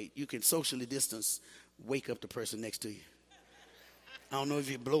 Okay, you can socially distance, wake up the person next to you. I don't know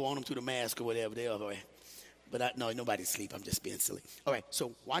if you blow on them through the mask or whatever they are. But no, nobody's asleep. I'm just being silly. All right,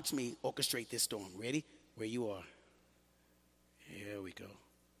 so watch me orchestrate this storm. Ready? Where you are. Here we go.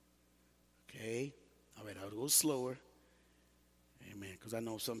 Okay. All right, I'll go slower. Amen. Because I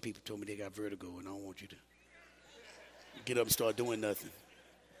know some people told me they got vertigo, and I don't want you to get up and start doing nothing.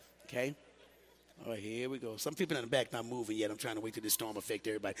 Okay? All right, here we go. Some people in the back not moving yet. I'm trying to wait till this storm affect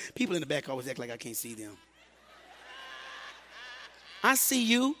everybody. People in the back always act like I can't see them. I see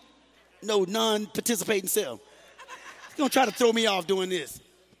you. No, non-participating self. You're going to try to throw me off doing this.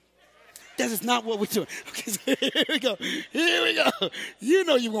 That is not what we're doing. Okay, so here we go. Here we go. You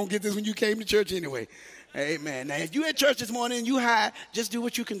know you're going to get this when you came to church anyway. Amen. Now, if you at church this morning and you high, just do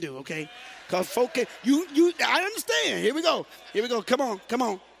what you can do, okay? Because folk, I understand. Here we go. Here we go. Come on.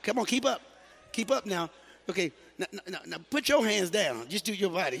 Keep up. Keep up now. Okay. Now put your hands down. Just do your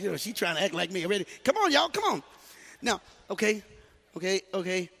body. She's trying to act like me already. Come on, y'all. Come on. Now, okay.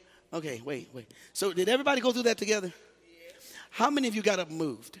 Okay, wait. So did everybody go through that together? How many of you got up and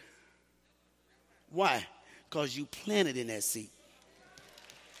moved? Why? Because you planted in that seed.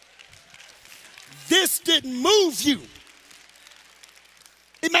 This didn't move you.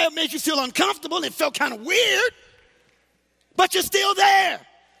 It may have made you feel uncomfortable. It felt kind of weird. But you're still there.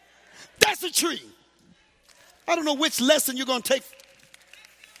 That's a tree. I don't know which lesson you're going to take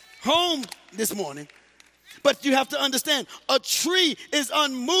home this morning. But you have to understand, a tree is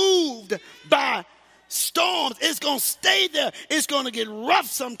unmoved by storms. It's going to stay there. It's going to get rough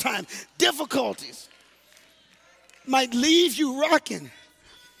sometimes. Difficulties might leave you rocking.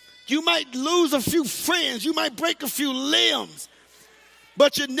 You might lose a few friends. You might break a few limbs.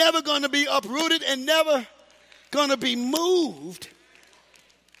 But you're never going to be uprooted and never going to be moved.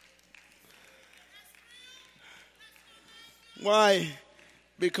 Why?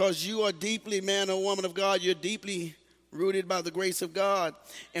 Because you are deeply, man or woman of God, you're deeply rooted by the grace of God.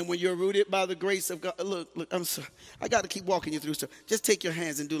 And when you're rooted by the grace of God, look, I'm sorry. I got to keep walking you through stuff. Just take your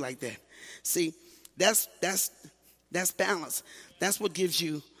hands and do like that. See, that's balance. That's what gives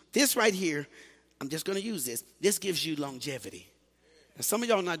you, this right here, I'm just going to use this. This gives you longevity. Now, some of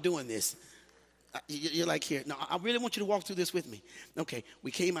y'all are not doing this. You're like, here. No, I really want you to walk through this with me. Okay, we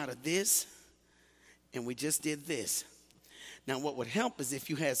came out of this, and we just did this. Now, what would help is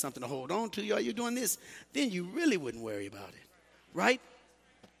if you had something to hold on to, you're doing this, then you really wouldn't worry about it, right?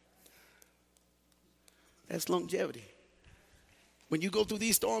 That's longevity. When you go through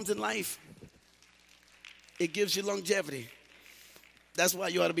these storms in life, it gives you longevity. That's why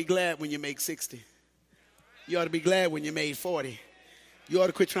you ought to be glad when you make 60. You ought to be glad when you made 40. You ought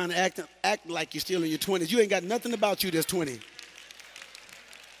to quit trying to act like you're still in your 20s. You ain't got nothing about you that's 20.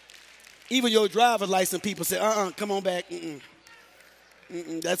 Even your driver's license people say, come on back.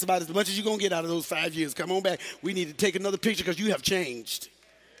 That's about as much as you're going to get out of those 5 years. Come on back. We need to take another picture because you have changed.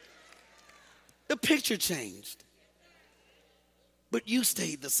 The picture changed. But you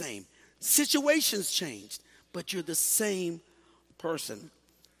stayed the same. Situations changed, but you're the same person.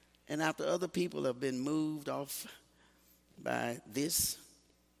 And after other people have been moved off by this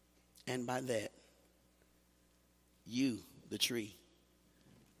and by that, you, the tree,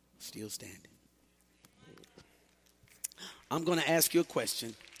 still standing. I'm going to ask you a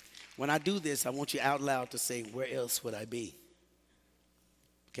question. When I do this, I want you out loud to say, where else would I be?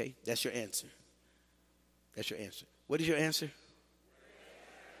 Okay, that's your answer. That's your answer. What is your answer?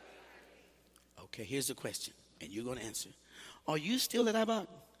 Okay, here's the question, and you're going to answer. Are you still at Ibach?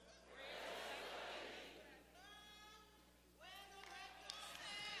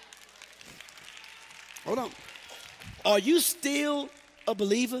 Hold on. Are you still a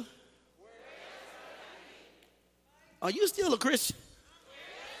believer? Are you still a Christian?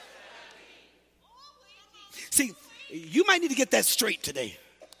 See, you might need to get that straight today.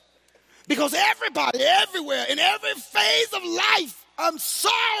 Because everybody, everywhere, in every phase of life, I'm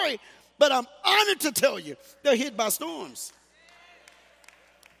sorry, but I'm honored to tell you, they're hit by storms.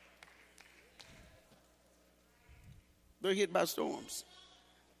 They're hit by storms.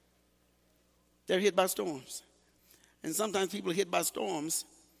 They're hit by storms. And sometimes people are hit by storms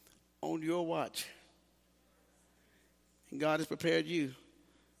on your watch. And God has prepared you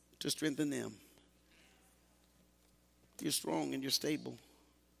to strengthen them. You're strong and you're stable.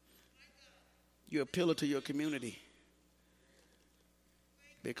 You're a pillar to your community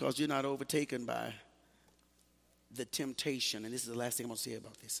because you're not overtaken by the temptation. And this is the last thing I'm going to say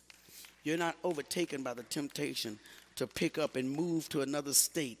about this. You're not overtaken by the temptation to pick up and move to another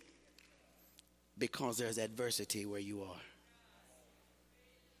state because there's adversity where you are.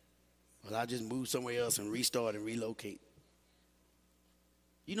 Well, I'll just move somewhere else and restart and relocate.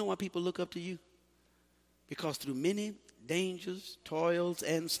 You know why people look up to you? Because through many dangers, toils,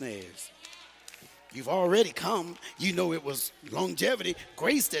 and snares, you've already come. You know it was longevity,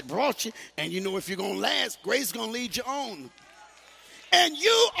 grace that brought you, and you know if you're going to last, grace is going to lead you on. And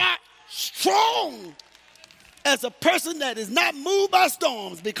you are strong as a person that is not moved by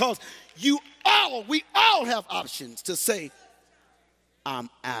storms because we all have options to say, I'm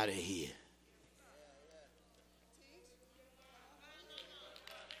out of here.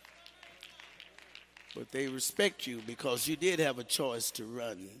 But they respect you because you did have a choice to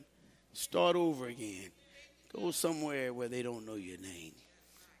run. Start over again. Go somewhere where they don't know your name.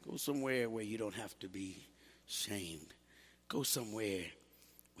 Go somewhere where you don't have to be shamed. Go somewhere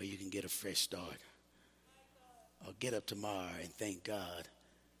where you can get a fresh start. Or get up tomorrow and thank God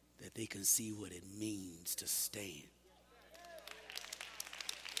that they can see what it means to stand.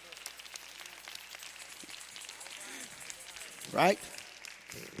 Right?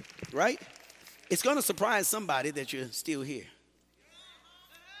 Right? It's going to surprise somebody that you're still here.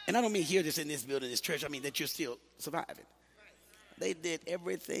 And I don't mean here just in this building, this church. I mean that you're still surviving. They did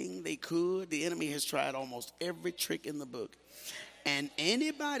everything they could. The enemy has tried almost every trick in the book. And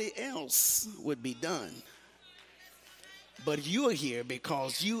anybody else would be done. But you're here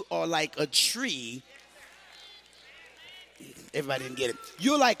because you are like a tree. Everybody didn't get it.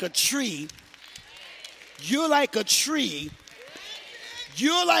 You're like a tree. You're like a tree.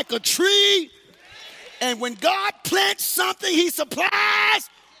 You're like a tree. And when God plants something, he supplies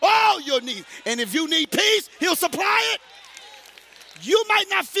all your needs. And if you need peace, he'll supply it. You might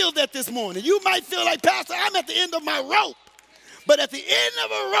not feel that this morning. You might feel like, Pastor, I'm at the end of my rope. But at the end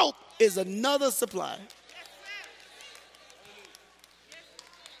of a rope is another supply.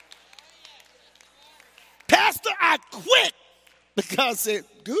 Pastor, I quit. But God said,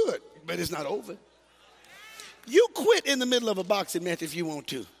 good, but it's not over. You quit in the middle of a boxing match if you want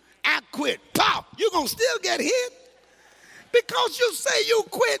to. I quit. Pow! You're going to still get hit. Because you say you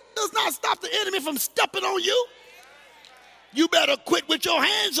quit does not stop the enemy from stepping on you. You better quit with your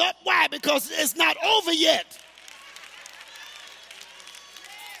hands up. Why? Because it's not over yet.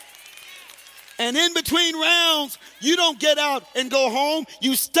 And in between rounds, you don't get out and go home.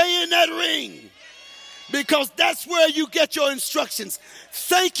 You stay in that ring. Because that's where you get your instructions.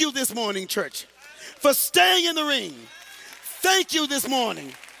 Thank you this morning, church, for staying in the ring. Thank you this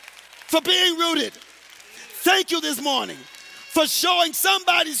morning for being rooted. Thank you this morning for showing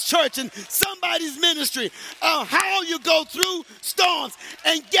somebody's church and somebody's ministry how you go through storms.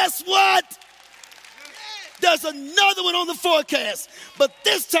 And guess what? There's another one on the forecast. But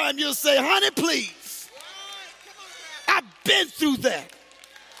this time you'll say, honey, please. I've been through that.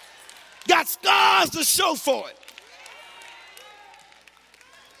 Got scars to show for it.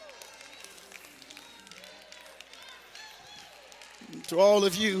 To all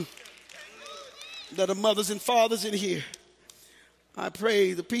of you that are mothers and fathers in here, I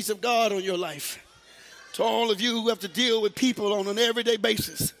pray the peace of God on your life. To all of you who have to deal with people on an everyday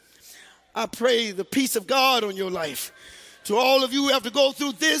basis, I pray the peace of God on your life. To all of you who have to go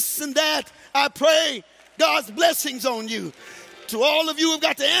through this and that, I pray God's blessings on you. To all of you who have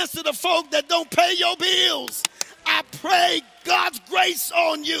got to answer the folk that don't pay your bills, I pray God's grace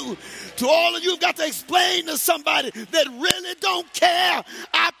on you. To all of you who've got to explain to somebody that really don't care,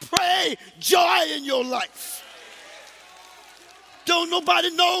 I pray joy in your life. Don't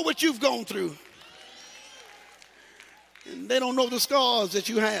nobody know what you've gone through. And they don't know the scars that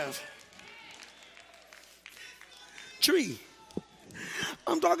you have. Tree.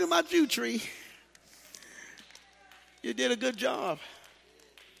 I'm talking about you, Tree. You did a good job.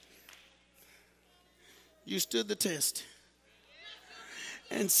 You stood the test.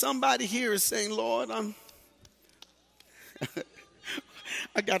 And somebody here is saying, Lord,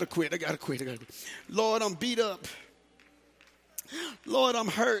 I gotta quit. Lord, I'm beat up. Lord, I'm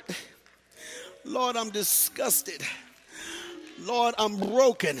hurt. Lord, I'm disgusted. Lord, I'm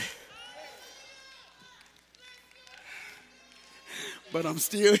broken. But I'm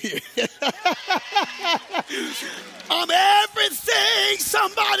still here. I'm everything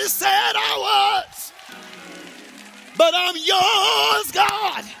somebody said I was. But I'm yours,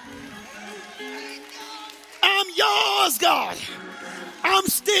 God. I'm yours, God. I'm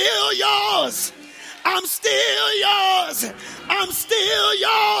still yours. I'm still yours. I'm still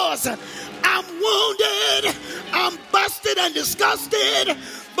yours. I'm wounded. I'm busted and disgusted.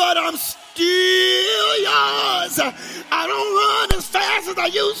 But I'm still yours. I don't run as fast as I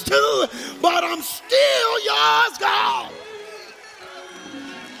used to, but I'm still yours, God.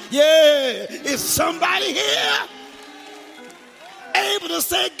 Yeah, is somebody here able to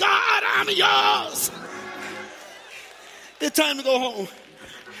say, God, I'm yours? It's time to go home.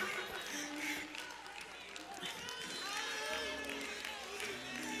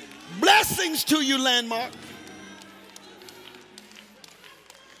 Blessings to you, Landmark.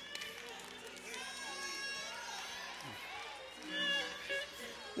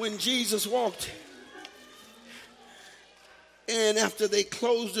 When Jesus walked, and after they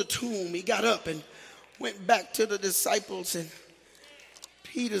closed the tomb, he got up and went back to the disciples. And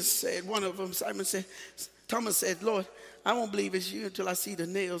Peter said, one of them, Thomas said, Lord, I won't believe it's you until I see the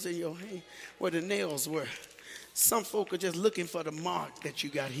nails in your hand, where the nails were. Some folk are just looking for the mark that you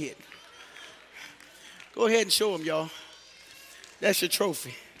got hit. Go ahead and show them, y'all. That's your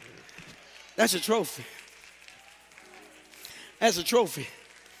trophy. That's your trophy. That's a trophy.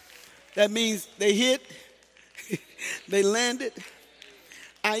 That means they hit, they landed.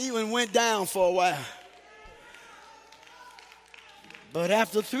 I even went down for a while. But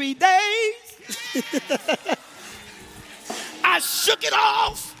after 3 days, I shook it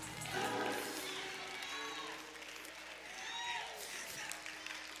off.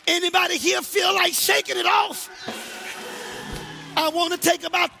 Anybody here feel like shaking it off? I want to take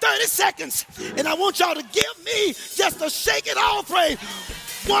about 30 seconds, and I want y'all to give me just a shake it off praise.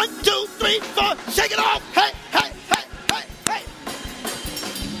 1, 2, 3, 4, shake it off. Hey, hey, hey, hey, hey.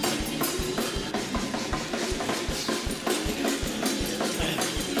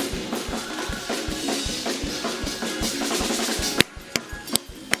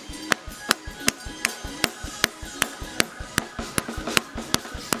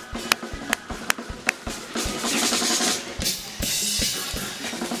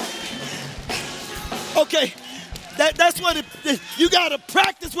 Okay, that's what you got to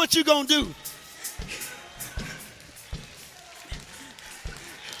practice what you're going to do.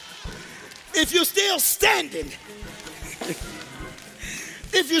 If you're still standing,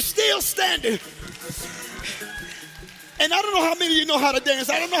 and I don't know how many of you know how to dance.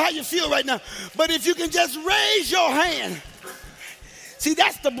 I don't know how you feel right now, but if you can just raise your hand. See,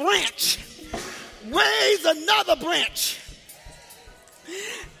 that's the branch. Raise another branch.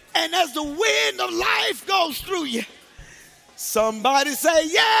 And as the wind of life goes through you, somebody say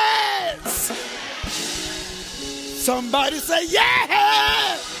yes. Somebody say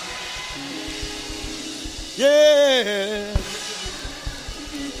yeah. Yeah.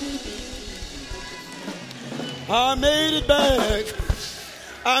 I made it back.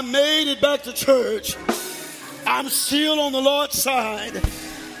 I made it back to church. I'm still on the Lord's side.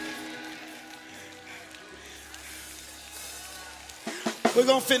 We're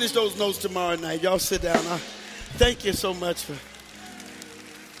going to finish those notes tomorrow night. Y'all sit down. Thank you so much for.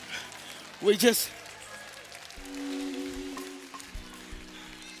 We just.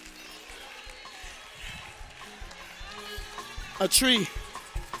 A tree.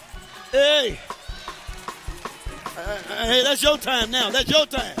 Hey. Hey, that's your time now. That's your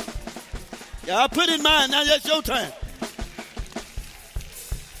time. Yeah, I put in mine. Now that's your time.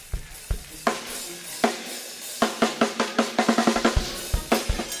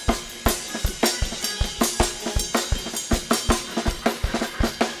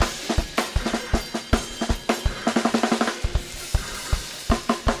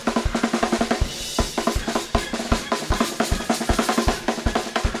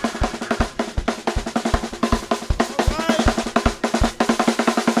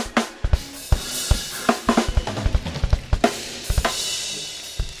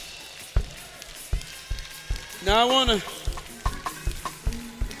 Now I want to,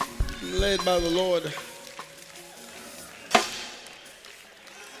 I'm led by the Lord.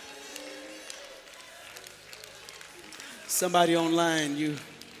 Somebody online, you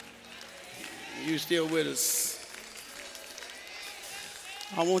still with us.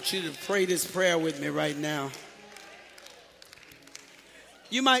 I want you to pray this prayer with me right now.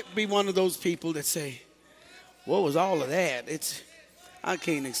 You might be one of those people that say, what was all of that? I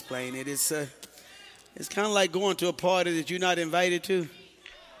can't explain it. It's kind of like going to a party that you're not invited to.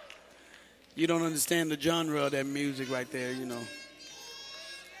 You don't understand the genre of that music right there, you know.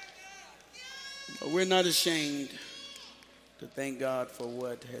 But we're not ashamed to thank God for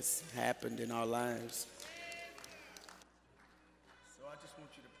what has happened in our lives. So I just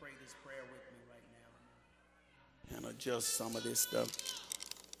want you to pray this prayer with me right now and adjust some of this stuff.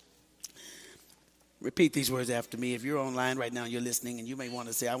 Repeat these words after me. If you're online right now, you're listening, and you may want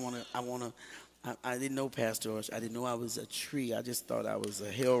to say, I didn't know, Pastor. I didn't know I was a tree. I just thought I was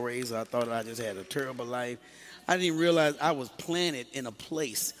a hellraiser. I thought I just had a terrible life. I didn't realize I was planted in a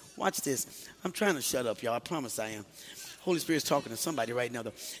place. Watch this. I'm trying to shut up, y'all. I promise I am. Holy Spirit's talking to somebody right now,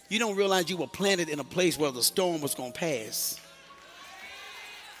 though. You don't realize you were planted in a place where the storm was going to pass.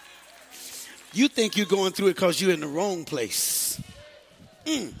 You think you're going through it because you're in the wrong place.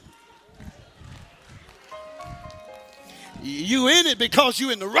 You in it because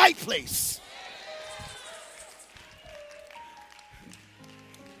you're in the right place.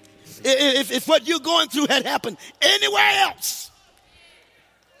 If what you're going through had happened anywhere else,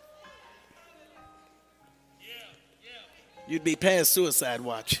 you'd be past suicide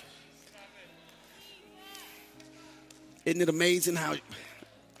watch. Isn't it amazing how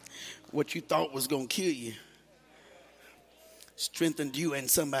what you thought was going to kill you strengthened you and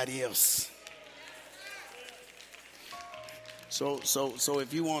somebody else? So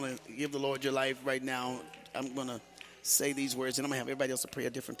if you want to give the Lord your life right now, I'm going to say these words, and I'm going to have everybody else to pray a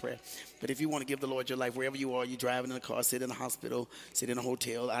different prayer. But if you want to give the Lord your life, wherever you are, you're driving in a car, sit in a hospital, sit in a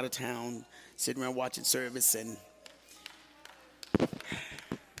hotel, out of town, sitting around watching service, and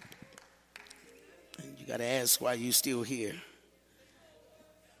you got to ask why you're still here.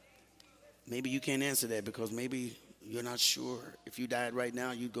 Maybe you can't answer that because maybe you're not sure if you died right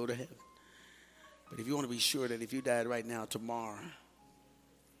now, you'd go to heaven. But if you want to be sure that if you died right now, tomorrow,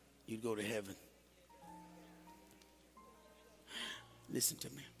 you'd go to heaven. Listen to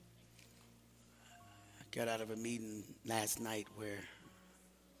me. I got out of a meeting last night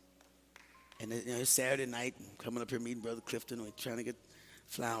and it's Saturday night, I'm coming up here meeting Brother Clifton. We're trying to get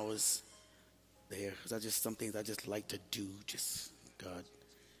flowers there because some things I just like to do. Just, God,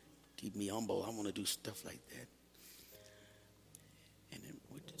 keep me humble. I want to do stuff like that. And then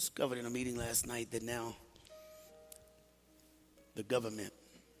we discovered in a meeting last night that now the government,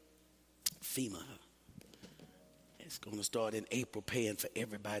 FEMA, is going to start in April paying for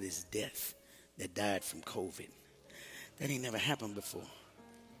everybody's death that died from COVID. That ain't never happened before.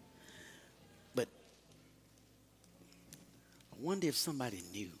 But I wonder if somebody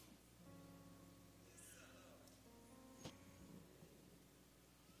knew.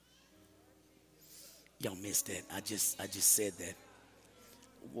 Y'all missed that. I just said that.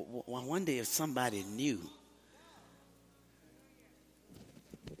 I wonder if somebody knew.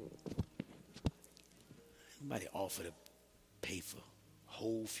 Nobody offered to pay for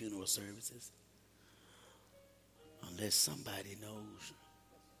whole funeral services unless somebody knows.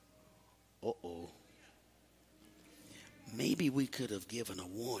 Maybe we could have given a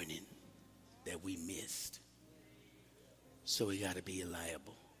warning that we missed. So we got to be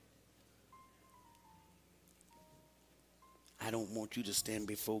liable. I don't want you to stand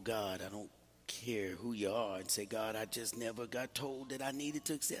before God. I don't care who you are and say, God, I just never got told that I needed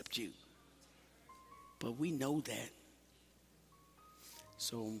to accept you. But we know that.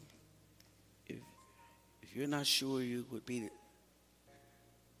 So if you're not sure you would be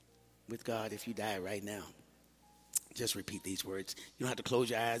with God if you die right now, just repeat these words. You don't have to close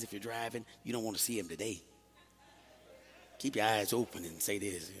your eyes if you're driving. You don't want to see him today. Keep your eyes open and say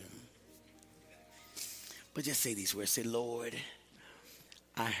this. You know? But just say these words. Say, Lord,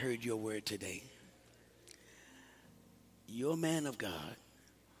 I heard your word today. Your man of God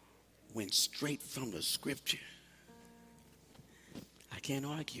went straight from the scripture. I can't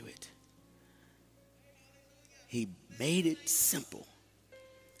argue it. He made it simple.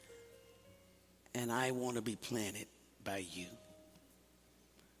 And I want to be planted by you.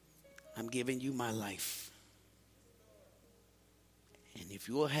 I'm giving you my life. And if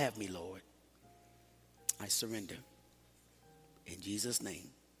you will have me, Lord, I surrender. In Jesus' name,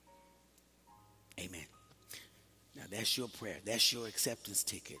 amen. Now, that's your prayer. That's your acceptance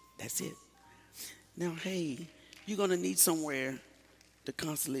ticket. That's it. Now, hey, you're going to need somewhere to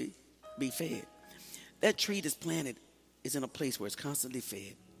constantly be fed. That tree that's planted is in a place where it's constantly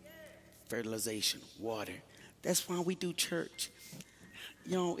fed. Fertilization, water. That's why we do church.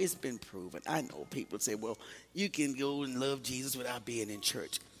 You know, it's been proven. I know people say, well, you can go and love Jesus without being in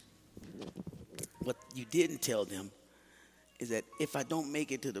church. What you didn't tell them is that if I don't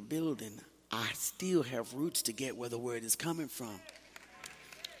make it to the building, I still have roots to get where the word is coming from.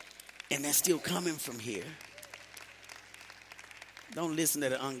 And that's still coming from here. Don't listen to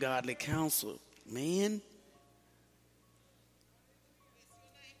the ungodly counsel, man.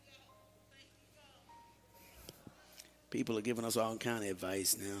 People are giving us all kind of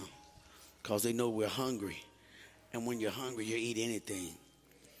advice now because they know we're hungry. And when you're hungry, you eat anything.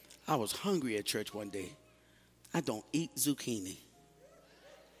 I was hungry at church one day. I don't eat zucchini.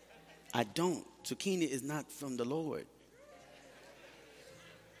 I don't. Zucchini is not from the Lord.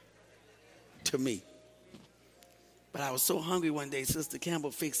 To me. But I was so hungry one day, Sister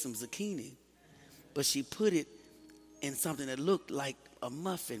Campbell fixed some zucchini. But she put it in something that looked like a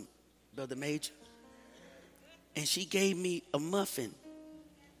muffin, Brother Major. And she gave me a muffin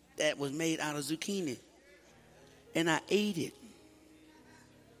that was made out of zucchini. And I ate it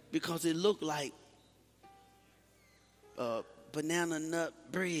because it looked like banana nut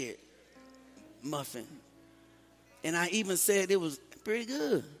bread muffin. And I even said it was pretty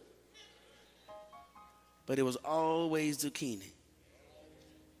good. But it was always zucchini.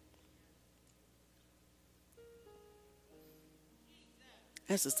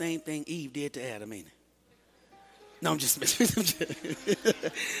 That's the same thing Eve did to Adam, ain't it? No, I'm just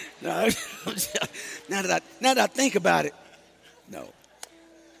no, now that I think about it, no.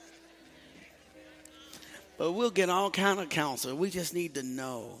 But we'll get all kind of counsel. We just need to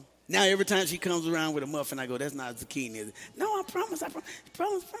know. Now every time she comes around with a muffin, I go, that's not zucchini, is it? No, I promise.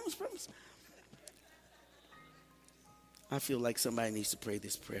 Promise. I feel like somebody needs to pray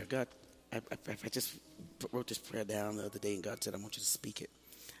this prayer. God, I just wrote this prayer down the other day, and God said, I want you to speak it.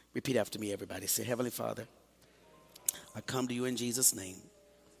 Repeat after me, everybody. Say, Heavenly Father, I come to you in Jesus' name,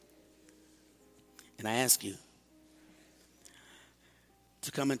 and I ask you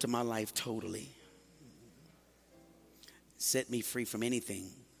to come into my life totally. Set me free from anything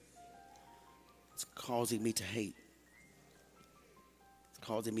that's causing me to hate. It's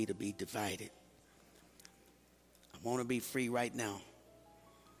causing me to be divided. I want to be free right now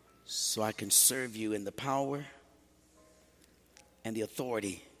so I can serve you in the power and the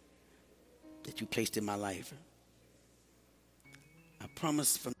authority that you placed in my life. I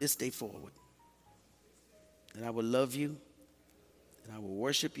promise from this day forward that I will love you, that I will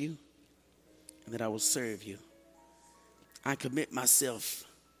worship you, and that I will serve you. I commit myself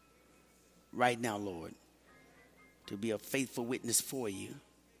right now, Lord, to be a faithful witness for you.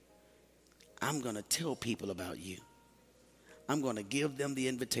 I'm going to tell people about you. I'm going to give them the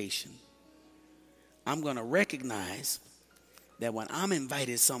invitation. I'm going to recognize that when I'm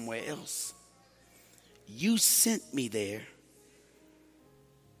invited somewhere else, you sent me there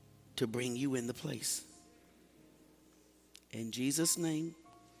to bring you in the place. In Jesus' name,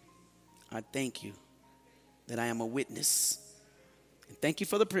 I thank you that I am a witness. And thank you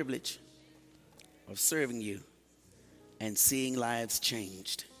for the privilege of serving you and seeing lives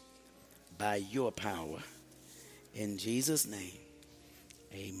changed by your power. In Jesus' name,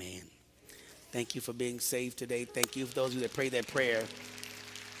 amen. Thank you for being saved today. Thank you for those of you that prayed that prayer.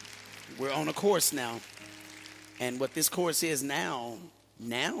 We're on a course now. And what this course is now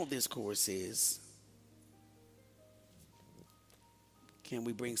this course is, can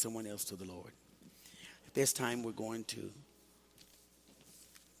we bring someone else to the Lord? At this time, we're going to,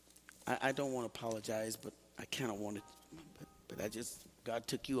 I don't want to apologize, but I kind of want to, but I just, God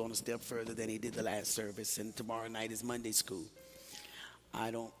took you on a step further than he did the last service, and tomorrow night is Monday school.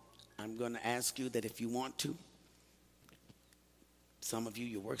 I'm going to ask you that if you want to, some of you,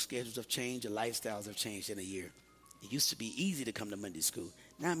 your work schedules have changed, your lifestyles have changed in a year. It used to be easy to come to Monday school.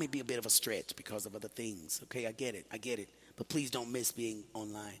 Now it may be a bit of a stretch because of other things. Okay, I get it. But please don't miss being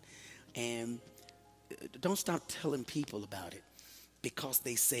online. And don't stop telling people about it because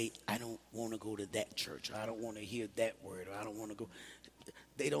they say, I don't want to go to that church, or I don't want to hear that word, or I don't want to go.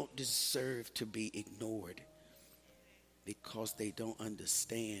 They don't deserve to be ignored because they don't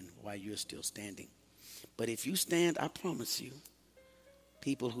understand why you're still standing. But if you stand, I promise you,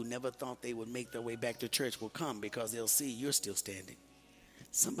 people who never thought they would make their way back to church will come because they'll see you're still standing.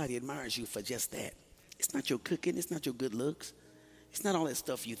 Somebody admires you for just that. It's not your cooking. It's not your good looks. It's not all that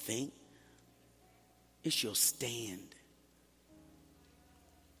stuff you think. It's your stand.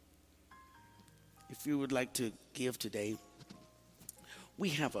 If you would like to give today, we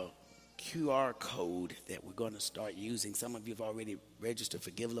have a QR code that we're going to start using. Some of you have already registered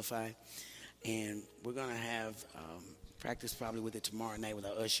for Givelify, and we're going to have practice probably with it tomorrow night with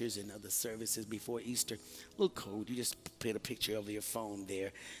our ushers and other services before Easter. A little code, you just put a picture of your phone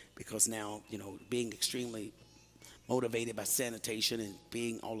there, because now, being extremely motivated by sanitation and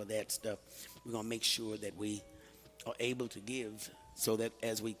being all of that stuff, we're going to make sure that we are able to give, so that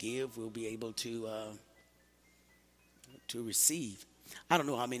as we give, we'll be able to receive. I don't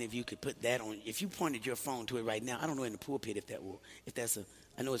know how many of you could put that on. If you pointed your phone to it right now, I don't know in the pulpit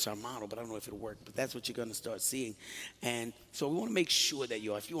I know it's our model, but I don't know if it'll work. But that's what you're going to start seeing. And so we want to make sure that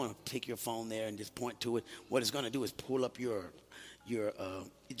if you want to take your phone there and just point to it, what it's going to do is pull up your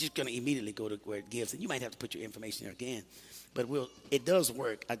it's just going to immediately go to where it gives. And you might have to put your information there again. But it does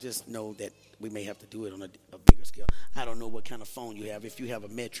work. I just know that we may have to do it on a bigger scale. I don't know what kind of phone you have. If you have a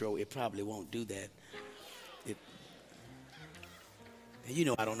Metro, it probably won't do that.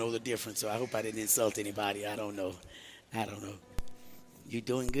 I don't know the difference, so I hope I didn't insult anybody. I don't know. You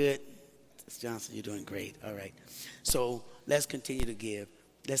doing good? Ms. Johnson, you're doing great. All right. So let's continue to give.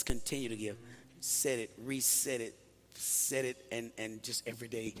 Set it, reset it, and just every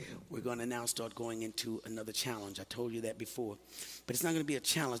day we're going to now start going into another challenge. I told you that before. But it's not going to be a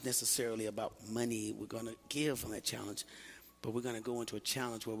challenge necessarily about money. We're going to give on that challenge. But we're going to go into a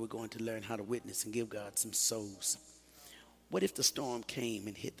challenge where we're going to learn how to witness and give God some souls. What if the storm came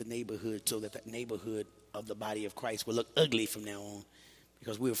and hit the neighborhood so that neighborhood of the body of Christ will look ugly from now on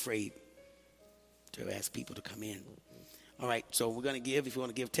because we're afraid to ask people to come in? All right, so we're going to give. If you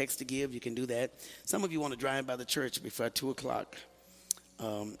want to give, text to give, you can do that. Some of you want to drive by the church before 2 o'clock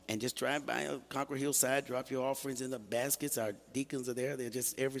and just drive by Conquer Hillside, drop your offerings in the baskets. Our deacons are there. They're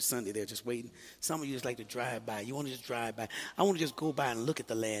just every Sunday. They're just waiting. Some of you just like to drive by. You want to just drive by. I want to just go by and look at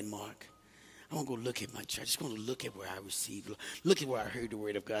the landmark. I want to go look at my church. I just want to look at where I received, look at where I heard the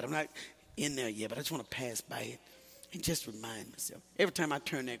word of God. I'm not in there yet, but I just want to pass by it and just remind myself. Every time I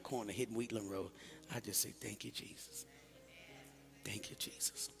turn that corner hitting Wheatland Road, I just say, thank you, Jesus. Thank you,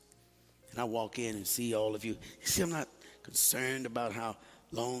 Jesus. And I walk in and see all of you. You see, I'm not concerned about how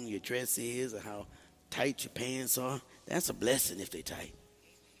long your dress is or how tight your pants are. That's a blessing if they're tight.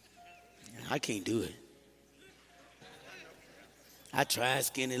 I can't do it. I try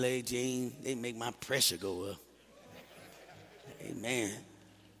skinny leg jeans. They make my pressure go up. Amen.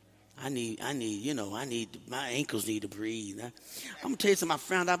 I need, my ankles need to breathe. I'm going to tell you something. I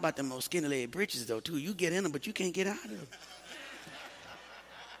found out about them old skinny leg britches, though, too. You get in them, but you can't get out of them.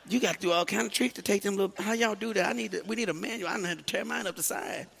 You got to do all kind of tricks to take them little, how y'all do that? We need a manual. I don't have to tear mine up the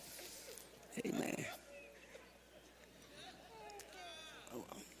side. Amen. Oh,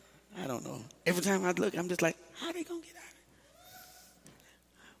 I don't know. Every time I look, I'm just like, how they going to get out of it?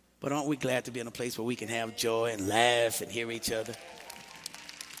 But aren't we glad to be in a place where we can have joy and laugh and hear each other?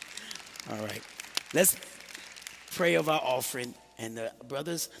 All right. Let's pray of our offering. And the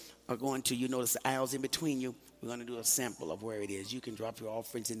brothers are going to, you notice the aisles in between you. We're going to do a sample of where it is. You can drop your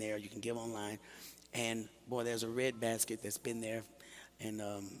offerings in there. You can give online. And, boy, there's a red basket that's been there. And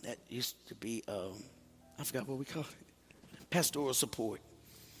that used to be, I forgot what we call it, pastoral support.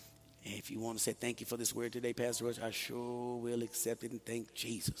 And if you want to say thank you for this word today, Pastor Rush, I sure will accept it and thank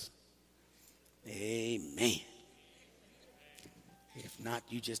Jesus. Amen. If not,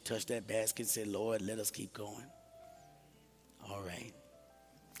 you just touch that basket and say, Lord, let us keep going. All right.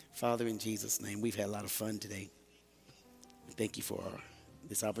 Father, in Jesus' name, we've had a lot of fun today. Thank you for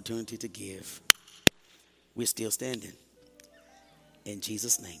this opportunity to give. We're still standing. In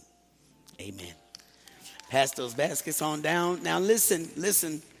Jesus' name, amen. Pass those baskets on down. Now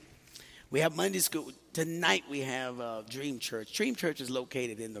listen. We have Monday school. Tonight we have Dream Church. Dream Church is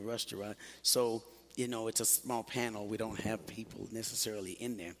located in the restaurant. So, it's a small panel. We don't have people necessarily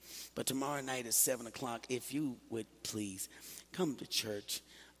in there. But tomorrow night at 7 o'clock, if you would please come to church.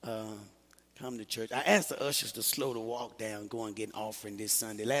 Come to church. I asked the ushers to slow the walk down, go and get an offering this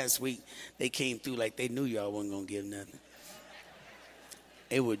Sunday. Last week, they came through like they knew y'all wasn't going to give nothing.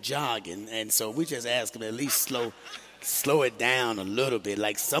 They were jogging, and so we just asked them to at least slow it down a little bit,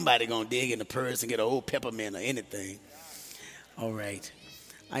 like somebody going to dig in the purse and get an old peppermint or anything. All right.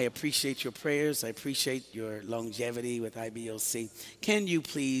 I appreciate your prayers. I appreciate your longevity with IBOC. Can you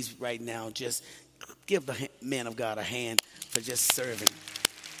please right now just give the man of God a hand for just serving?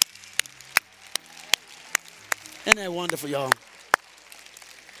 Isn't that wonderful, y'all?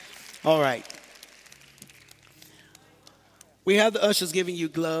 All right. We have the ushers giving you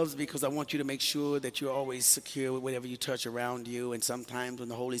gloves because I want you to make sure that you're always secure with whatever you touch around you. And sometimes when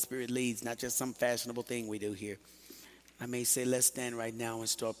the Holy Spirit leads, not just some fashionable thing we do here, I may say, let's stand right now and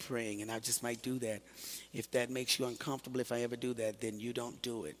start praying. And I just might do that. If that makes you uncomfortable, if I ever do that, then you don't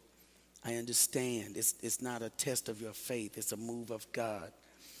do it. I understand. It's not a test of your faith. It's a move of God.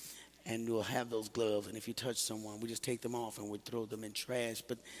 And we'll have those gloves. And if you touch someone, we just take them off and we throw them in trash.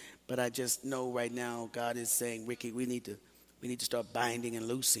 But I just know right now God is saying, Ricky, we need to start binding and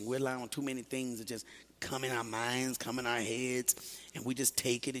loosing. We're allowing too many things to just come in our minds, come in our heads, and we just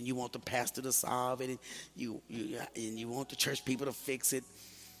take it, and you want the pastor to solve it, and you want the church people to fix it.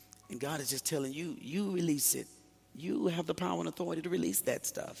 And God is just telling you, you release it. You have the power and authority to release that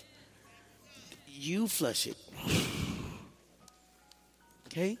stuff. You flush it.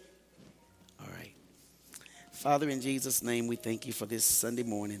 Okay? All right. Father, in Jesus' name, we thank you for this Sunday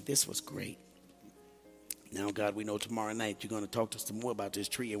morning. This was great. Now, God, we know tomorrow night you're going to talk to us some more about this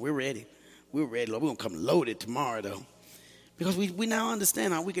tree, and we're ready. We're ready, Lord. We're going to come loaded tomorrow, though, because we now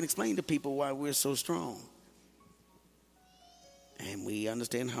understand how we can explain to people why we're so strong. And we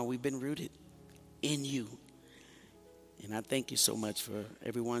understand how we've been rooted in you. And I thank you so much for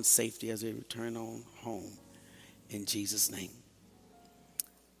everyone's safety as they return on home. In Jesus' name,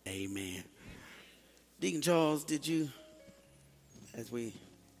 amen. Deacon Charles, I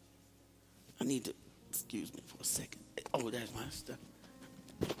need to, excuse me for a second. Oh, that's my stuff.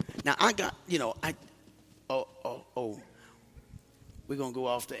 Now, I got, we're going to go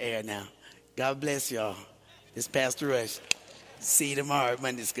off the air now. God bless y'all. This is Pastor Rush. See you tomorrow at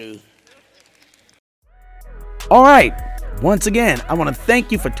Monday School. All right. Once again, I want to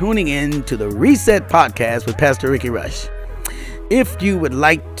thank you for tuning in to the Reset Podcast with Pastor Ricky Rush. If you would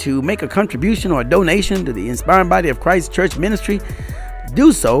like to make a contribution or a donation to the Inspiring Body of Christ Church Ministry,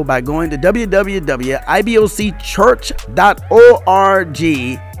 do so by going to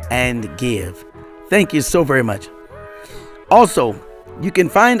www.ibocchurch.org and give. Thank you so very much. Also, you can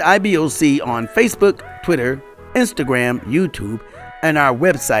find IBOC on Facebook, Twitter, Instagram, YouTube, and our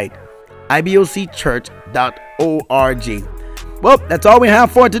website, ibocchurch.org. Well, that's all we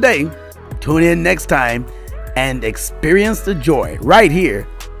have for today. Tune in next time and experience the joy right here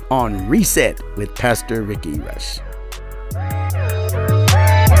on Reset with Pastor Ricky Rush.